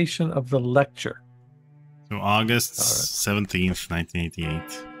location of the lecture. So August 17th,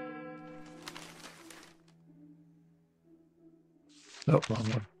 1988. Oh, wrong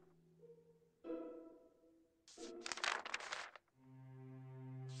one.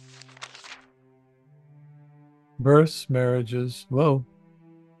 Births, marriages. Whoa.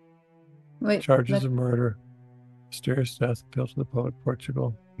 Wait. Charges of murder. Mysterious death. Appeal to the public.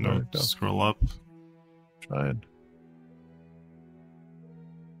 Portugal. No, scroll up. Trying.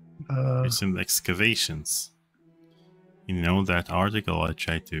 Recent excavations. You know that article I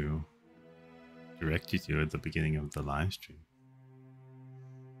tried to direct you to at the beginning of the live stream.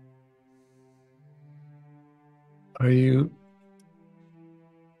 Are you...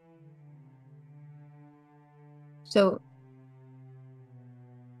 So...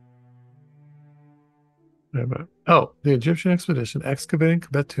 Oh, the Egyptian expedition excavating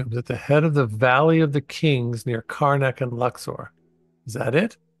Quebec tombs at the head of the Valley of the Kings near Karnak and Luxor. Is that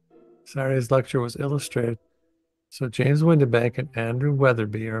it? Saturday's lecture was illustrated. So James Windibank and Andrew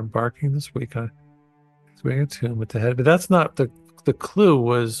Weatherby are embarking this week on excavating a tomb at the head. But that's not the clue.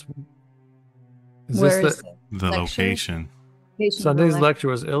 Was the location? Sunday's lecture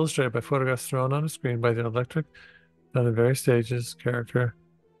was illustrated by photographs thrown on a screen by the electric, done in various stages. Character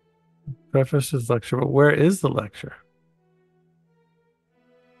prefaces lecture, but where is the lecture?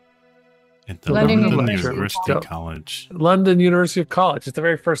 At the London University College. London University College. It's the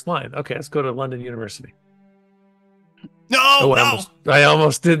very first line. Okay, let's go to London University. No, I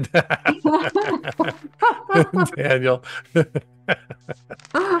almost did that. Daniel.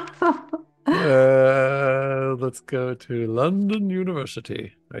 Let's go to London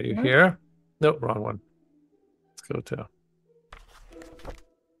University. Are you here? Nope, wrong one. Let's go to...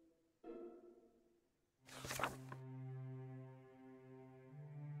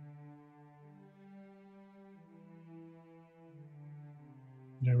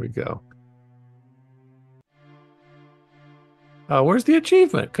 There we go. Where's the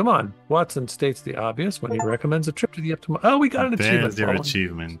achievement? Come on. Watson states the obvious when he recommends a trip to the optimal. Oh, we got an achievement. There's your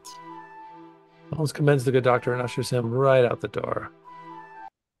achievement. Holmes commends the good doctor and ushers him right out the door.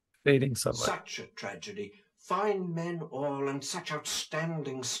 Fading sunlight. Such a tragedy. Fine men all and such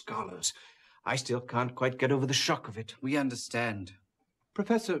outstanding scholars. I still can't quite get over the shock of it. We understand.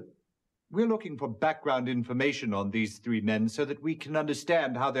 Professor, we're looking for background information on these three men so that we can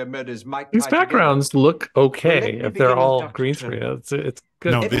understand how their murders might These tie backgrounds together. look okay if they're all green screen. It's good.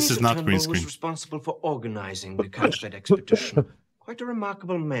 No, this is not green screen. Was responsible for organizing the Custard expedition. Quite a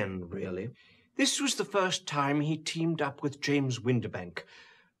remarkable man, really. This was the first time he teamed up with James Windibank.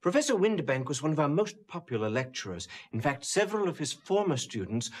 Professor Windibank was one of our most popular lecturers. In fact, several of his former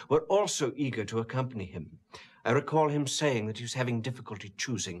students were also eager to accompany him. I recall him saying that he was having difficulty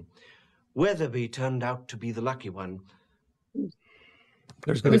choosing. Weatherby turned out to be the lucky one.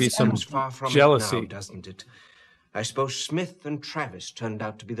 There's going to be some jealousy, now, doesn't it? I suppose Smith and Travis turned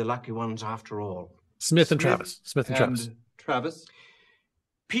out to be the lucky ones after all. Smith and Travis. Travis?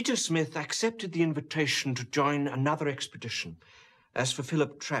 Peter Smith accepted the invitation to join another expedition. As for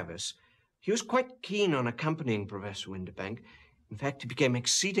Philip Travis, he was quite keen on accompanying Professor Windibank. In fact, he became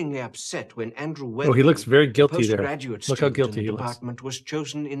exceedingly upset when Andrew Weatherby, he looks very guilty there. Look how guilty he looks. Department was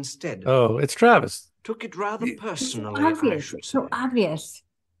chosen instead. Oh, it's Travis. Took it rather personally, obvious. I should say. So obvious.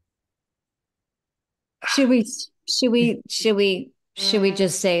 Should we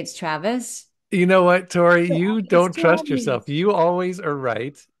just say it's Travis? You know what, Tori? You don't trust yourself. You always are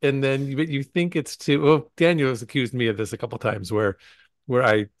right, and then you think it's too. Well, Daniel has accused me of this a couple times, where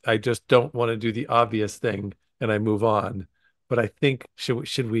I just don't want to do the obvious thing and I move on. But I think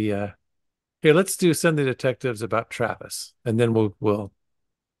should we? Here, let's do Sunday Detectives about Travis, and then we'll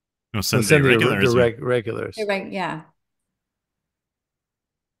send the regulars. Regulars. You're right. Yeah.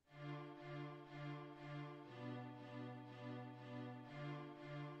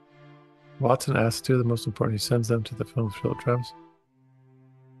 Watson asks two of the most important. He sends them to the film Philip Travis.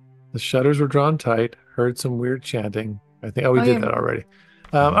 The shutters were drawn tight. Heard some weird chanting. I think. We did that already.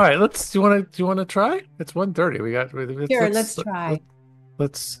 All right. Do you want to try? It's 1:30. We got. Sure. Let's try.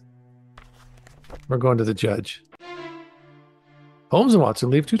 We're going to the judge. Holmes and Watson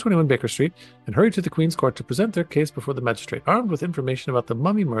leave 221 Baker Street and hurry to the Queen's Court to present their case before the magistrate. Armed with information about the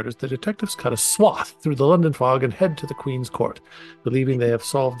mummy murders, the detectives cut a swath through the London fog and head to the Queen's Court. Believing they have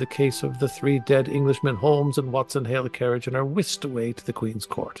solved the case of the three dead Englishmen, Holmes and Watson hail a carriage and are whisked away to the Queen's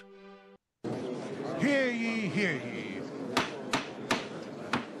Court. Hear ye, hear ye.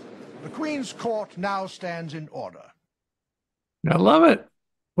 The Queen's Court now stands in order. I love it.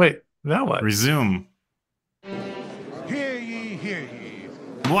 Wait, now what? Resume. Hear ye, hear ye.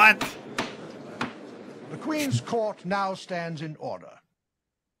 What? The Queen's Court now stands in order.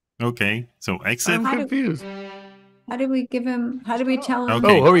 Okay, so exit. I'm confused. How did we give him? How did we tell him?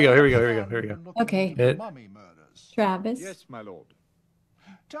 Okay. Oh, here we go. Okay. Travis. Yes, my lord.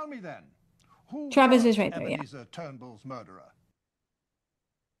 Tell me then, who Travis was is right there, yeah. Ebenezer Turnbull's murderer?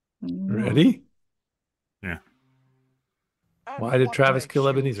 Ready? Yeah. Why did Travis kill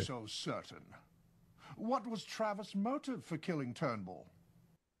Ebenezer? So certain? What was Travis' motive for killing Turnbull?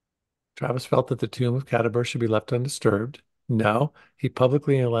 Travis felt that the tomb of Cadaver should be left undisturbed. No, he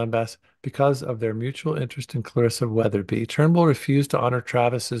publicly lambasted because of their mutual interest in Clarissa Weatherby. Turnbull refused to honor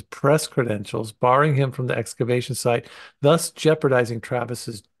Travis's press credentials, barring him from the excavation site, thus jeopardizing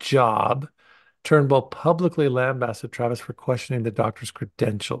Travis's job. Turnbull publicly lambasted Travis for questioning the doctor's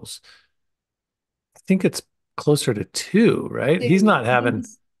credentials. I think it's closer to 2, right? He's not having.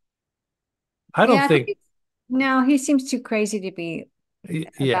 I don't think. No, he seems too crazy to be.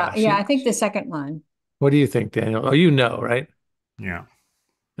 Yeah. Yeah, I think the second one. What do you think, Daniel? Oh, you know, right? Yeah.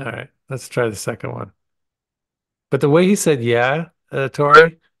 All right. Let's try the second one. But the way he said, yeah,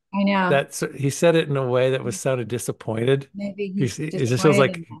 Tori, I know. He said it in a way that sounded disappointed. Maybe he's it just feels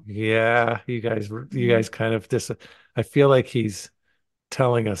like, yeah, you guys kind of I feel like he's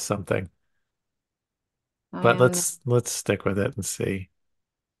telling us something. But let's stick with it and see.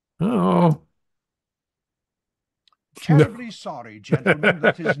 Oh. Terribly sorry, gentlemen,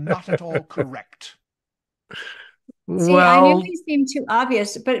 that is not at all correct. See, I knew he seemed too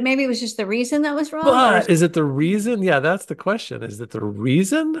obvious, but maybe it was just the reason that was wrong. But is it the reason? Yeah, that's the question. Is it the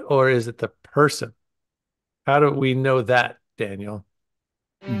reason or is it the person? How do we know that, Daniel?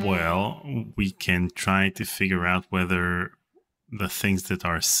 Well, we can try to figure out whether the things that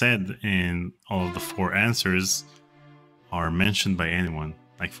are said in all of the 4 answers are mentioned by anyone.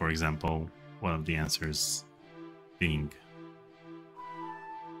 Like, for example, one of the answers being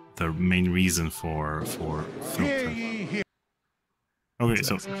the main reason for filter. Okay,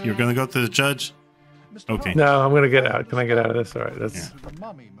 so you're gonna go to the judge? Okay. No, I'm gonna get out. Can I get out of this? All right,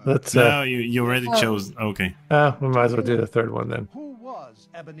 let's no, you already chose. Okay. We might as well do the third one then. Who was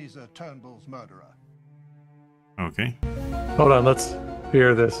Ebenezer Turnbull's murderer? Okay. Hold on, let's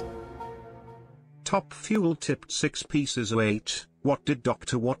hear this. Top Fuel tipped 6 pieces of 8. What did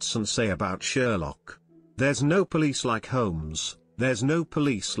Dr. Watson say about Sherlock? There's no police like Holmes. There's no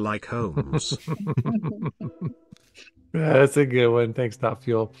police like Holmes. Yeah, that's a good one. Thanks, Top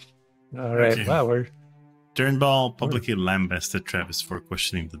Fuel. All right. Okay. Wow, Turnbull publicly lambasted Travis for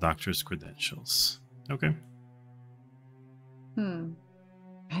questioning the doctor's credentials. Okay.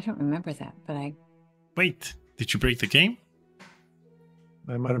 I don't remember that, but I... Wait, did you break the game?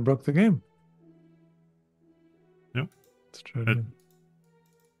 I might have broke the game. No. Let's try it.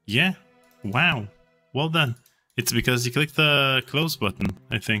 Yeah. Wow. Well done. It's because you clicked the close button,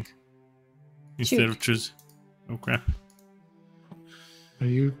 I think. Instead of choose. Oh, crap. Are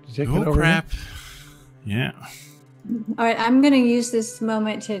you taking over? Oh, crap. Yeah. All right, I'm going to use this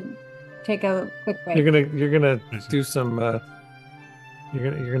moment to take a quick break. You're gonna do some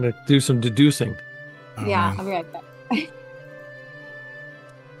you're gonna do some deducing. Yeah, I'll be right back.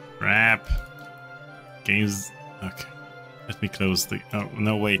 Crap. Games. Okay. Let me close the. Oh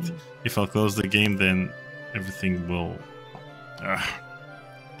no! Wait. If I'll close the game, then everything will.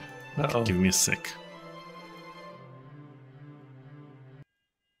 Give me a sec.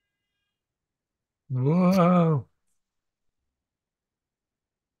 Whoa.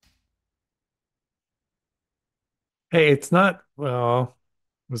 Hey, it's not. Well,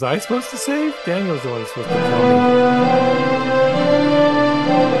 was I supposed to save? Daniel's the one who's supposed to tell me.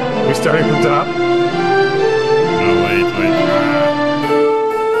 Are we starting from top? Oh,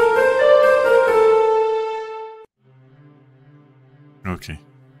 wait. Okay.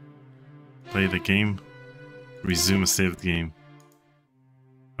 Play the game. Resume a saved game.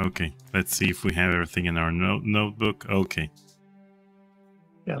 Okay, let's see if we have everything in our notebook. Okay.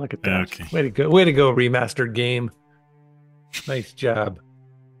 Yeah, look at that. Okay. Way to go, remastered game. Nice job.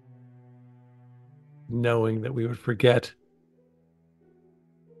 Knowing that we would forget.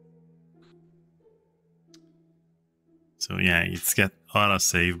 So yeah, it's got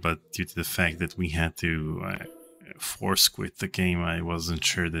autosave, but due to the fact that we had to force quit the game, I wasn't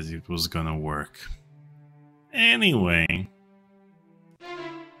sure that it was gonna work. Anyway.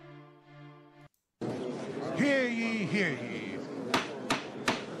 Hear ye, hear ye.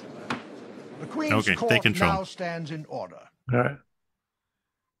 The Queen's Okay, court take control. now stands in order. All right.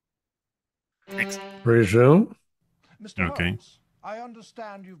 Next. Resume. Mr. Okay. Holmes, I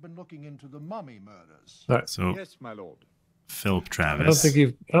understand you've been looking into the mummy murders. All right. So Yes, my lord. Philip Travis.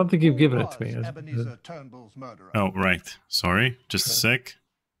 I don't think you've given it to me. Ebenezer Turnbull's murderer. Oh, right. Sorry. Just a sec.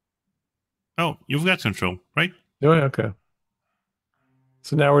 Oh, you've got control, right? Oh, yeah, okay.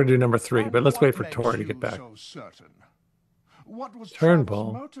 So now we're gonna do number 3, but let's wait for Tori to get back. What was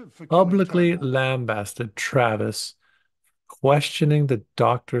Turnbull publicly lambasted Travis, questioning the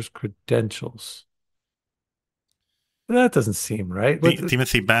doctor's credentials. That doesn't seem right.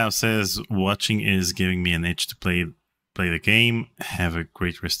 Timothy Bao says watching is giving me an itch to play play the game. Have a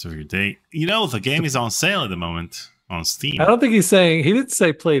great rest of your day. You know, the game is on sale at the moment on Steam. I don't think he didn't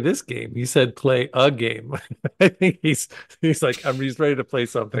say play this game. He said play a game. I think he's like, he's ready to play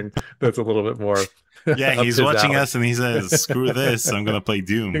something that's a little bit more. Yeah, he's watching us and he says, screw this, I'm going to play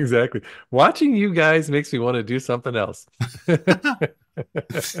Doom. Exactly. Watching you guys makes me want to do something else.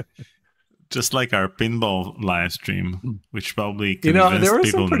 Just like our pinball live stream, which probably convinced there were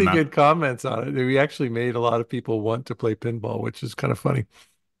people some pretty not. good comments on it. We actually made a lot of people want to play pinball, which is kind of funny.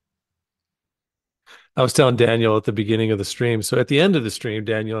 I was telling Daniel at the beginning of the stream. So at the end of the stream,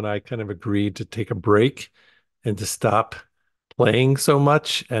 Daniel and I kind of agreed to take a break and to stop playing so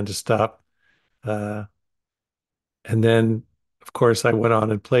much and to stop. And then, of course, I went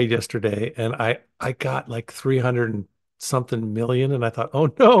on and played yesterday, and I got like 300 and something million, and I thought,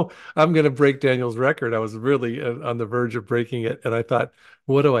 oh no, I'm going to break Daniel's record. I was really on the verge of breaking it, and I thought,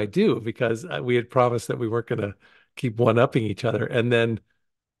 what do I do? Because we had promised that we weren't going to keep one-upping each other, and then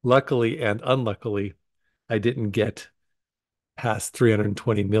luckily and unluckily, I didn't get past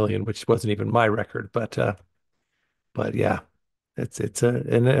 320 million, which wasn't even my record, but yeah, it's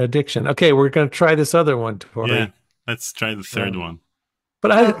an addiction. Okay, we're going to try this other one, Tori. Yeah, let's try the third one.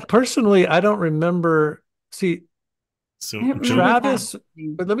 But I personally, I don't remember. See, so Travis,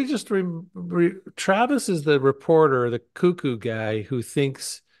 but let me just Travis is the reporter, the cuckoo guy who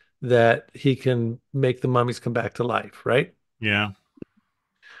thinks that he can make the mummies come back to life, right? Yeah.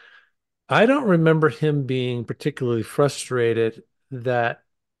 I don't remember him being particularly frustrated that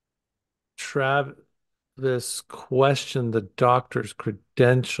Travis questioned the doctor's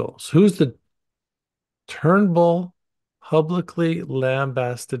credentials. Who's the Turnbull publicly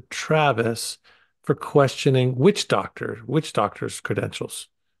lambasted Travis for questioning which doctor's credentials?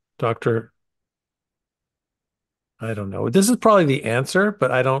 Doctor, I don't know. This is probably the answer,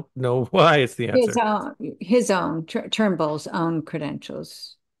 but I don't know why it's the answer. His own Turnbull's own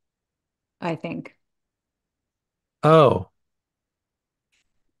credentials, I think. Oh.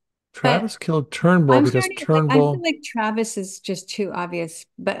 Travis killed Turnbull because Turnbull. I feel like Travis is just too obvious.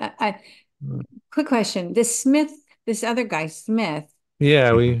 But quick question: this other guy, Smith.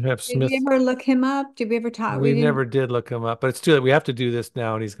 Yeah, we have Smith. Did we ever look him up? Did we ever talk? We never did look him up, but it's too late. We have to do this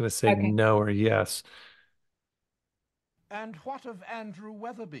now, and he's going to say Okay. no or yes. And what of Andrew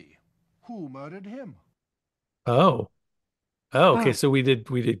Weatherby? Who murdered him? Oh, okay. So we did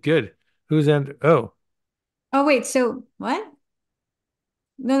good. Who's Andrew? Oh wait. So what?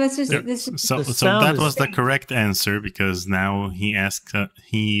 No, that's just So that was the correct answer because now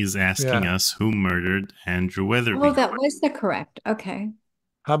he's asking us who murdered Andrew Weatherby. Oh, that was the correct. Okay.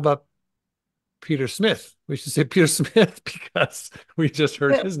 How about Peter Smith? We should say Peter Smith because we just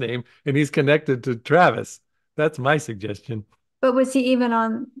heard his name and he's connected to Travis. That's my suggestion. But was he even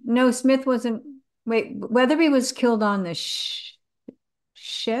on? No, Smith wasn't. Wait, Weatherby was killed on the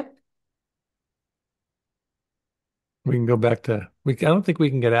ship. We can go back to. I don't think we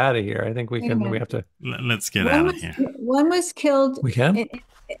can get out of here. I think we can. We have to. Let's get out of here. One was killed. We can.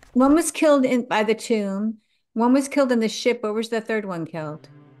 One was killed by the tomb. One was killed in the ship. Where was the third one killed?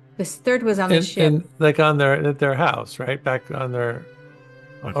 The third was on the ship. And like at their house, right? Back on their.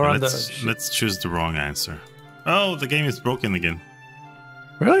 Okay, or on let's choose the wrong answer. Oh, the game is broken again.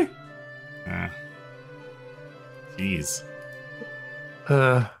 Really? Jeez.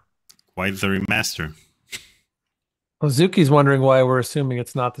 Quite the remaster. Well, Zuki's wondering why we're assuming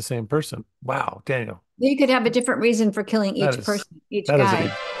it's not the same person. Wow, Daniel. You could have a different reason for killing each person, each guy. That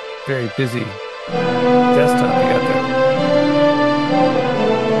is a very busy desktop you got there.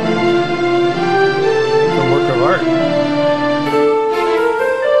 It's a work of art.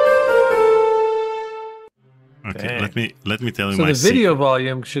 Okay, Dang. let me tell you so my the video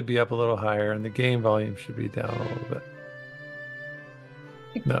volume should be up a little higher and the game volume should be down a little bit.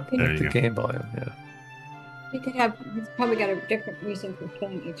 No, the game volume, yeah. He's probably got a different reason for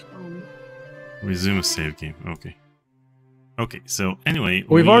killing each one. Resume a save game. Okay. Okay, so anyway.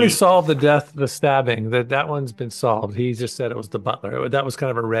 We've already solved the stabbing. That one's been solved. He just said it was the butler. That was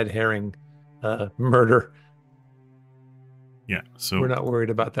kind of a red herring murder. Yeah, so we're not worried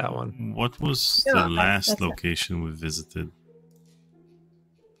about that one. What was the last location we visited?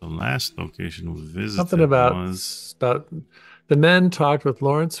 The last location we visited Something was about the men talked with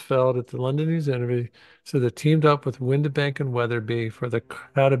Lawrence Feld at the London News interview, so they teamed up with Windibank and Weatherby for the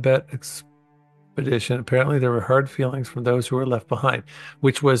Cratabet expedition. Apparently, there were hard feelings from those who were left behind,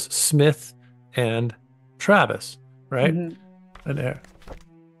 which was Smith and Travis, right? Mm-hmm. And there.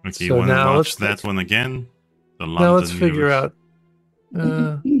 Okay, so you want to watch that one again? The London now let's figure out.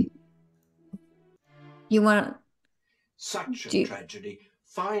 You want such a tragedy.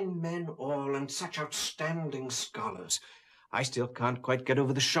 Fine men all, and such outstanding scholars. I still can't quite get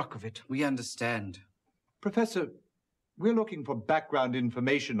over the shock of it. We understand. Professor, we're looking for background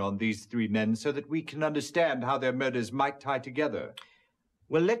information on these three men so that we can understand how their murders might tie together.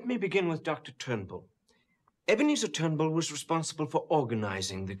 Well, let me begin with Dr. Turnbull. Ebenezer Turnbull was responsible for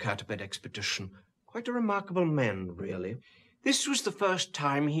organizing the Carteret expedition. Quite a remarkable man, really. This was the first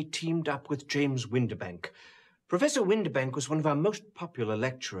time he teamed up with James Windibank. Professor Windibank was one of our most popular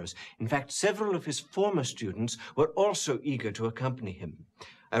lecturers. In fact, several of his former students were also eager to accompany him.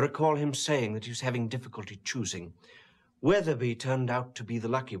 I recall him saying that he was having difficulty choosing. Weatherby turned out to be the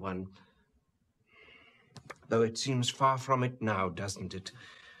lucky one, though it seems far from it now, doesn't it?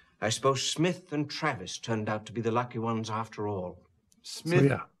 I suppose Smith and Travis turned out to be the lucky ones after all.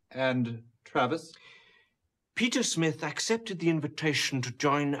 Smith and Travis? Peter Smith accepted the invitation to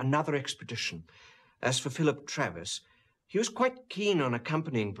join another expedition. As for Philip Travis, he was quite keen on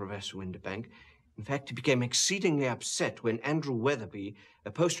accompanying Professor Windibank. In fact, he became exceedingly upset when Andrew Weatherby, a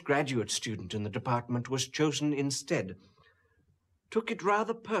postgraduate student in the department, was chosen instead. Took it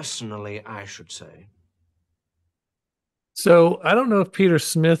rather personally, I should say. So I don't know if Peter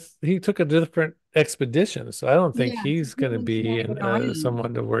Smith, he took a different expedition, so I don't think he's going to be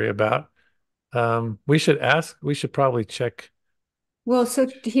someone to worry about. We should probably check. Well, so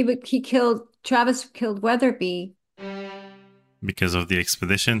Travis killed Weatherby because of the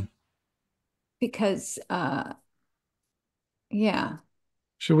expedition. Because, yeah.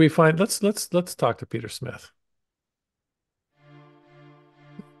 Should we find? Let's talk to Peter Smith.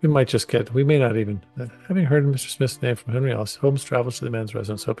 We might just get. We may not even. Having heard Mr. Smith's name from Henry else, Holmes travels to the man's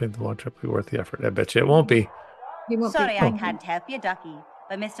residence, hoping the long trip will be worth the effort. I bet you it won't be. Sorry, I can't help you, Ducky.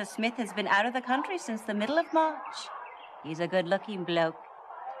 But Mr. Smith has been out of the country since the middle of March. He's a good-looking bloke,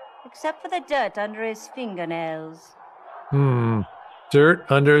 except for the dirt under his fingernails. Dirt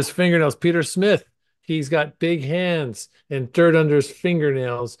under his fingernails. Peter Smith. He's got big hands and dirt under his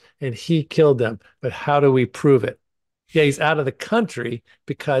fingernails, and he killed them. But how do we prove it? Yeah, he's out of the country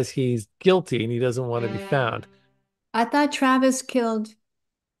because he's guilty and he doesn't want to be found. I thought Travis killed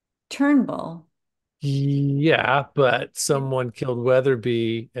Turnbull. Yeah, but someone killed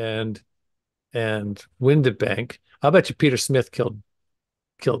Weatherby and Windibank. I'll bet you Peter Smith killed.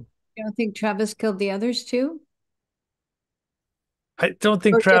 You don't think Travis killed the others too? I don't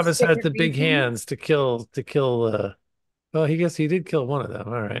think Travis has the big hands to kill. Well, he did kill one of them.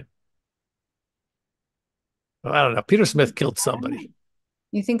 All right. Well, I don't know. Peter Smith killed somebody.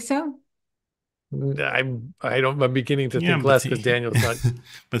 You think so? I'm beginning to think less because Daniel's not.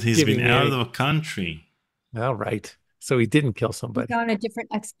 But he's been out of the country. All right. So he didn't kill somebody. He's on a different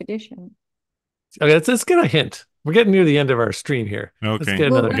expedition. Okay, let's get a hint. We're getting near the end of our stream here. Okay. Let's get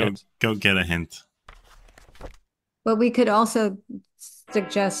another hint. Go get a hint. But we could also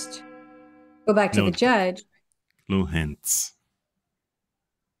suggest go back to the judge. Clue hints.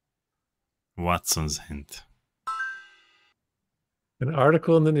 Watson's hint. An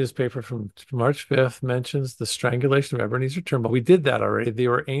article in the newspaper from March 5th mentions the strangulation of Ebenezer Turnbull. We did that already. They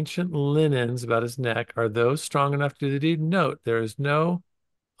were ancient linens about his neck. Are those strong enough to do the deed? Note, there is no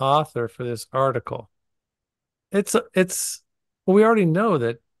author for this article. Well, we already know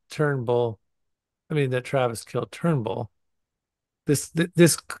that that Travis killed Turnbull. This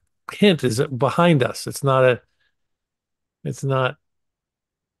hint is behind us. It's not.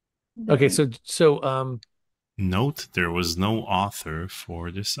 Okay, so Note, there was no author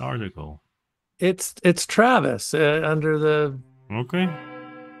for this article. It's Travis under the. Okay.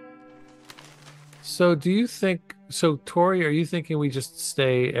 So do you think? So Tori, are you thinking we just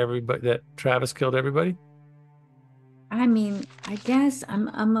say that Travis killed everybody? I mean, I guess I'm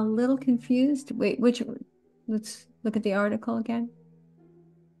a little confused. Wait, let's look at the article again.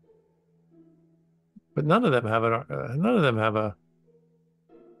 But none of them have I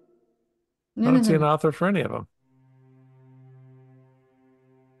don't see an author for any of them.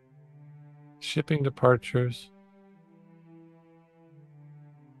 Shipping departures.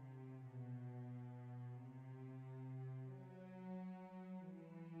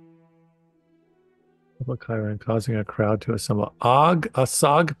 Public highway causing a crowd to assemble.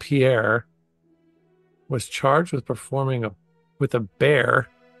 Asog Pierre was charged with performing with a bear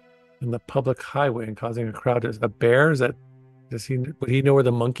in the public highway and causing a crowd to. A bear? Would he know where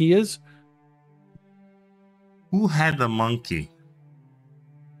the monkey is? Who had the monkey?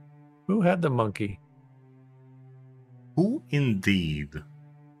 Who had the monkey? Who indeed?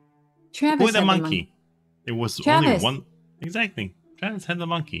 Travis Who had the had monkey? It was Travis. only one. Exactly. Travis had the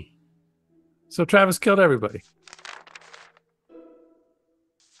monkey. So Travis killed everybody.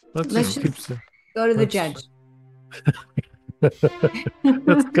 Let's just go to the judge.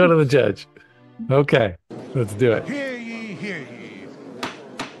 Let's go to the judge. Okay, let's do it. Hear ye, hear ye.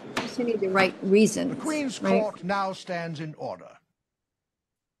 Just need the right reason. The Queen's Court now stands in order.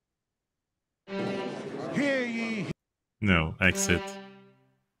 Hear ye. No, exit.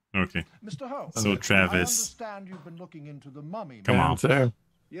 Okay. Mr. Holmes, So I Travis. understand you've been looking into the mummy. Come on. There.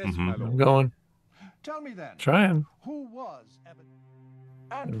 Yes, my I'm lord. going. Tell me then. Trying. Who was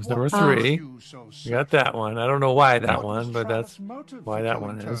It was number 3. You got that one. I don't know why that one, but that's why that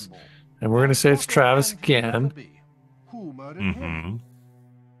one is. And we're going to say it's Travis again. Who murdered him?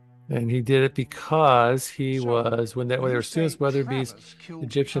 And he did it because he was, when they were students, Weatherby's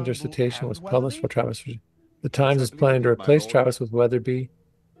Egyptian dissertation was published for Travis. The Times is planning to replace Travis with Weatherby.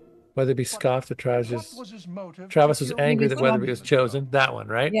 Weatherby scoffed at Travis. Travis was angry that Weatherby was chosen. That one,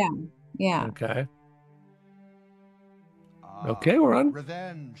 right? Yeah. Yeah. Okay. Okay, we're on.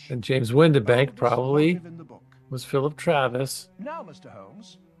 And James Windibank probably was Philip Travis. Now, Mr.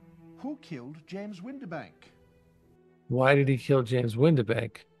 Holmes, who killed James Windibank? Why did he kill James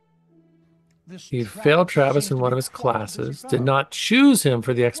Windibank? He failed Travis in one of his classes, did not choose him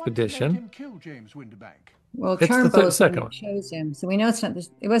for the expedition. Kill James Windibank. Well, It's the Turnbull second one. chose him, so we know it's not this.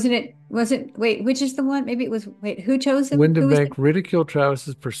 It wasn't. Wait, which is the one? Maybe it was. Wait, who chose him? Windibank ridiculed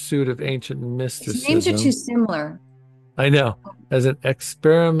Travis's pursuit of ancient mysticism. His names are too similar. I know. As an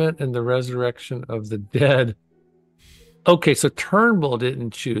experiment in the resurrection of the dead. Okay, so Turnbull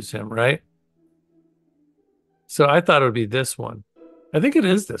didn't choose him, right? So I thought it would be this one. I think it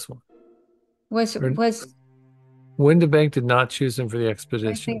is this one. Was Windibank did not choose him for the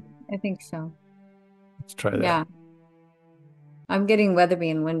expedition. I think so. Let's try that. Yeah. I'm getting Weatherby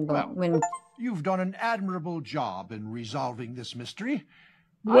and Windibank. You've done an admirable job in resolving this mystery.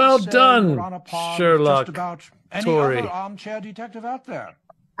 Well I'd say done, you're on a par with Sherlock. just about any Tori. other armchair detective out there.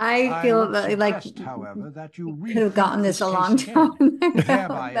 I feel would like suggest, however, that you could have gotten this a long time ago.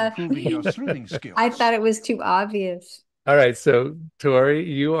 thereby improving your sleuthing skills. I thought it was too obvious. All right, so Tori,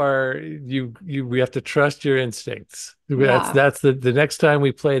 we have to trust your instincts. Yeah. That's the next time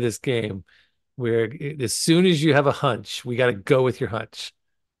we play this game, where as soon as you have a hunch, we got to go with your hunch.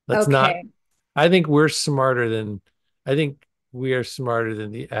 Let's not. I think we are smarter than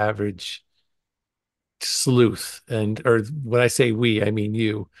the average sleuth, or when I say we, I mean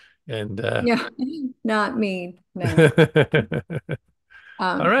you. And yeah, not me. No.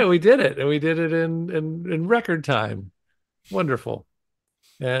 All right, we did it, and we did it in record time. Wonderful.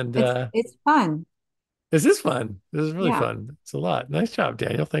 And it's fun. This is fun. This is really Yeah. fun. It's a lot. Nice job,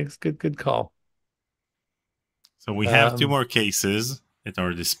 Daniel. Thanks. Good call. So we have 2 more cases at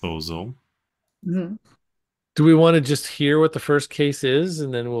our disposal. Mhm. Do we want to just hear what the first case is,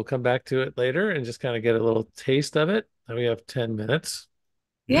 and then we'll come back to it later and just kind of get a little taste of it? And we have 10 minutes.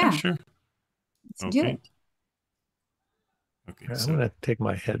 Yeah. Sure. Let's do it. Okay, I'm so going to take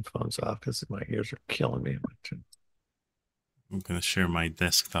my headphones off because my ears are killing me. I'm going to share my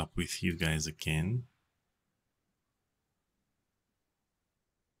desktop with you guys again.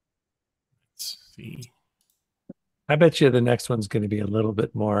 Let's see. I bet you the next one's going to be a little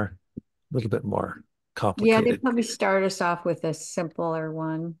bit more complicated. Yeah, they probably start us off with a simpler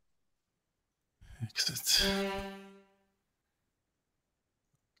one. Exit.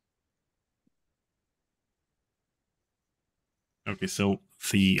 Okay, so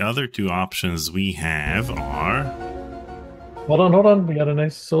the other 2 options we have are... Hold on. We got a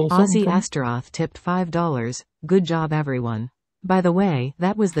nice soul. Ozzy Astaroth tipped $5. Good job, everyone. By the way,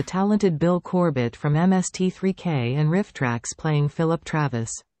 that was the talented Bill Corbett from MST3K and Riff Tracks playing Philip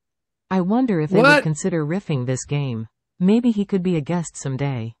Travis. I wonder if they would consider riffing this game. Maybe he could be a guest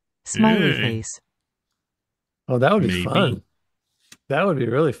someday. Smiley face. Oh, that would be fun. That would be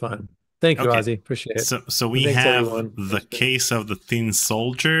really fun. Thank you, Okay. Ozzy. Appreciate it. So we Thanks, have everyone. the case of the Thin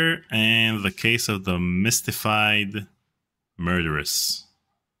Soldier and the case of the mystified murderess.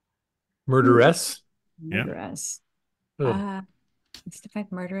 Murderess? Yeah. Murderess. Oh.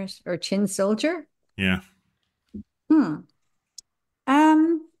 Mystified murderess or Chin Soldier? Yeah.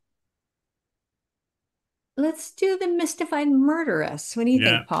 Let's do the mystified murderess. What do you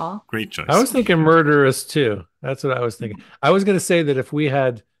think, Paul? Great choice. I was thinking murderous too. That's what I was thinking. I was going to say that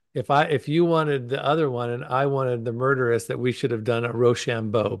if you wanted the other one and I wanted the murderess, that we should have done a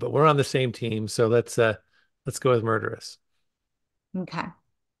Rochambeau, but we're on the same team, so let's go with murderess. Okay.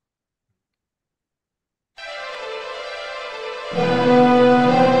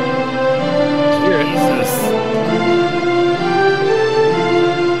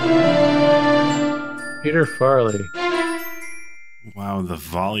 Peter Farley. Wow, the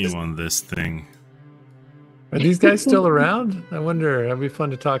volume on this thing. Are these guys still around? I wonder. It'd be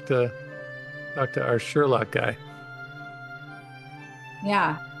fun to talk to our Sherlock guy.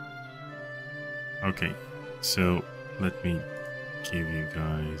 Yeah. Okay, so let me give you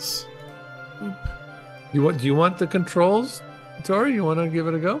guys. Do you want the controls, Tori? You want to give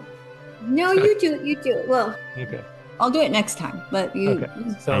it a go? No, you do. You do. Well, okay. I'll do it next time. But you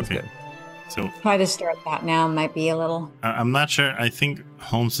Sounds good. So try to start that now. Might be a little. I'm not sure. I think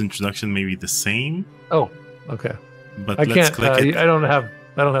Holmes' introduction may be the same. Oh, okay. But I let's can't. click it. I don't have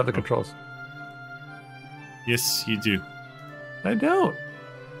the controls. Yes, you do. I don't.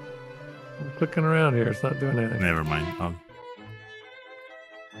 I'm clicking around here. It's not doing anything. Never mind.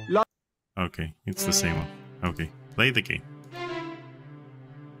 Okay, it's the same one. Okay, play the game.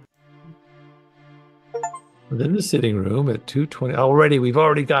 Within the sitting room at 2:20. Already, we've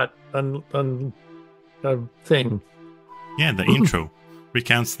already got a thing. Yeah, the intro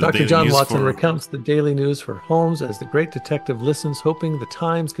recounts the Dr. daily John news Watson recounts the daily news for Holmes as the great detective listens, hoping the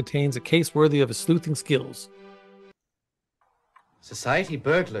Times contains a case worthy of his sleuthing skills. Society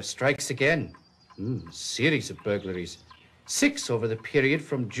burglar strikes again. Series of burglaries. 6 over the period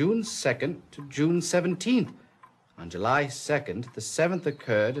from June 2nd to June 17th. On July 2nd, the 7th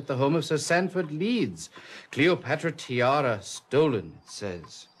occurred at the home of Sir Sanford Leeds. Cleopatra tiara stolen, it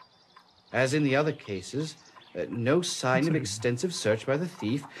says. As in the other cases, no sign of extensive search by the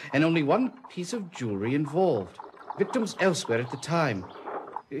thief, and only one piece of jewelry involved. Victims elsewhere at the time.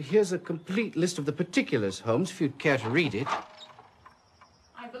 Here's a complete list of the particulars, Holmes, if you'd care to read it.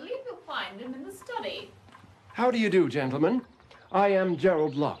 I believe you'll find him in the study. How do you do, gentlemen? I am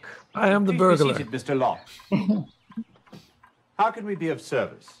Gerald Locke. I am the Please burglar. be seated, Mr. Locke. How can we be of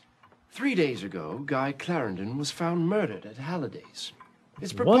service? 3 days ago, Guy Clarendon was found murdered at Halliday's.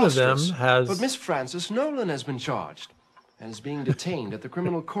 It's One of them preposterous, has- but Miss Frances Nolan has been charged and is being detained at the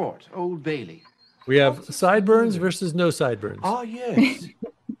criminal court, Old Bailey. We have sideburns versus no sideburns. Ah, yes.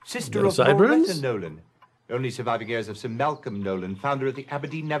 Sister No of sideburns? Loretta Nolan. Only surviving heirs of Sir Malcolm Nolan, founder of the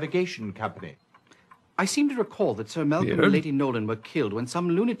Aberdeen Navigation Company. I seem to recall that Sir Malcolm and Lady Nolan were killed when some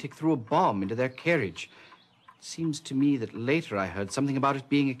lunatic threw a bomb into their carriage. It seems to me that later I heard something about it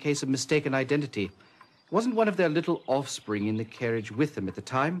being a case of mistaken identity. Wasn't one of their little offspring in the carriage with them at the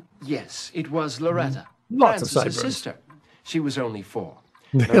time? Yes, it was Loretta. Lots of Frances' sideburns. sister. She was only 4.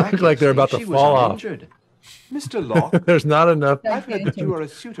 They look like they're about to She was fall off. uninjured. Mr. Locke, There's not enough. I've heard that you are a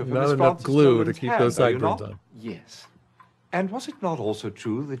suitor for Not Miss enough Frances glue Nolan's to keep hand, those are you sideburns not? on. Yes. And was it not also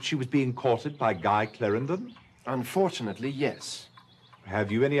true that she was being courted by Guy Clarendon? Unfortunately, yes.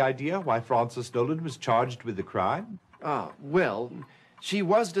 Have you any idea why Frances Nolan was charged with the crime? Well, she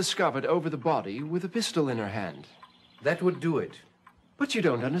was discovered over the body with a pistol in her hand. That would do it. But you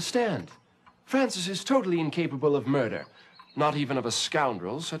don't understand. Frances is totally incapable of murder. Not even of a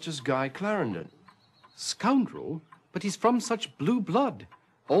scoundrel such as Guy Clarendon. Scoundrel? But he's from such blue blood.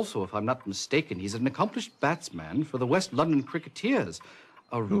 Also, if I'm not mistaken, he's an accomplished batsman for the West London Cricketers.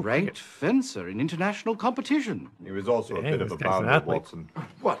 A ranked fencer in international competition. He was also a bit of a guy's an bounder, athlete. Watson.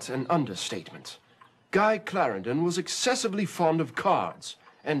 What an understatement. Guy Clarendon was excessively fond of cards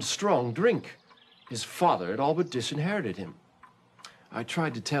and strong drink. His father had all but disinherited him. I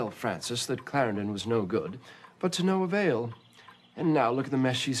tried to tell Frances that Clarendon was no good, but to no avail. And now look at the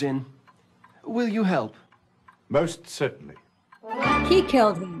mess she's in. Will you help? Most certainly. He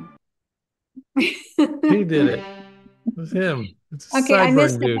killed him. He did it. It was him. It's a Okay, I sideburn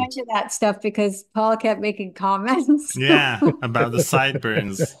missed a dude. bunch of that stuff because Paul kept making comments. Yeah, about the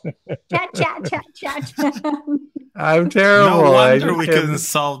sideburns. Chat, chat, chat, chat, chat. I'm terrible. No I wonder just we can't- couldn't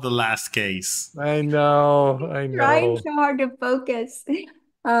solve the last case. I know. Trying so hard to focus.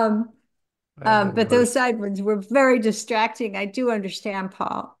 But those sideburns were very distracting. I do understand,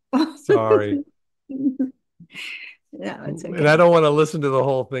 Paul. Sorry. No, it's okay. And I don't want to listen to the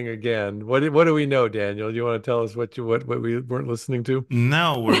whole thing again. What do we know, Daniel? Do you want to tell us what we weren't listening to?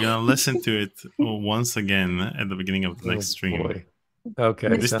 No, we're gonna listen to it once again at the beginning of the next stream. boy. Okay.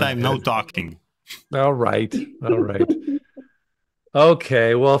 This sounds time, no good. talking. All right. All right.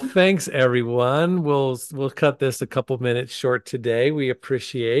 Okay. Well, thanks everyone. We'll cut this a couple minutes short today. We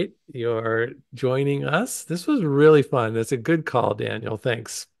appreciate your joining us. This was really fun. That's a good call, Daniel.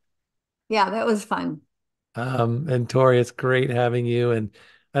 Thanks. Yeah, that was fun. And Tori, it's great having you. And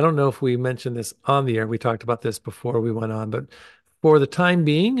I don't know if we mentioned this on the air. We talked about this before we went on, but for the time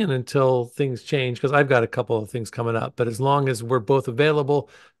being and until things change, because I've got a couple of things coming up, but as long as we're both available,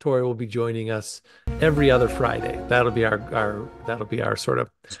 Tori will be joining us every other Friday. That'll be our sort of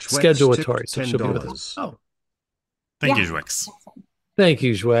schedule with Tori. So she'll be with us. Oh, Thank you, Jwex. thank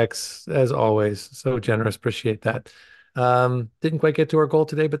you, Jwex, as always. So generous. Appreciate that. Didn't quite get to our goal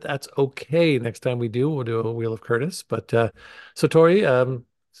today, but that's okay. Next time we do, we'll do a Wheel of Curtis. But so Tori,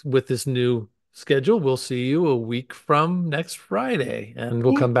 with this new schedule, we'll see you a week from next Friday, and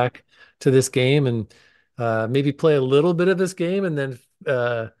we'll Yeah. come back to this game and maybe play a little bit of this game, and then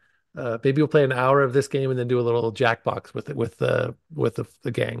maybe we'll play an hour of this game and then do a little Jackbox with it with the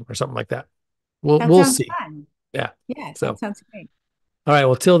gang or something like that. That We'll sounds see. fun. Yeah. Yeah, So, that sounds great. all right.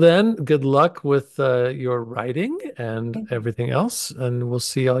 Well, till then, good luck with your writing and everything else, and we'll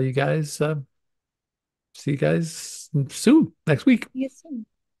see all you guys. See you guys soon next week. See you soon.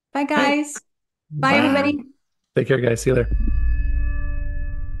 Bye, All right. guys. Bye, Bye. everybody. Take care, guys. See you later.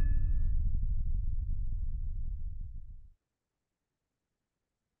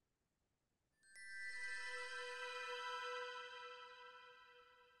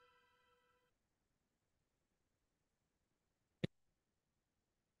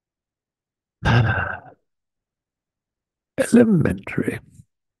 Elementary.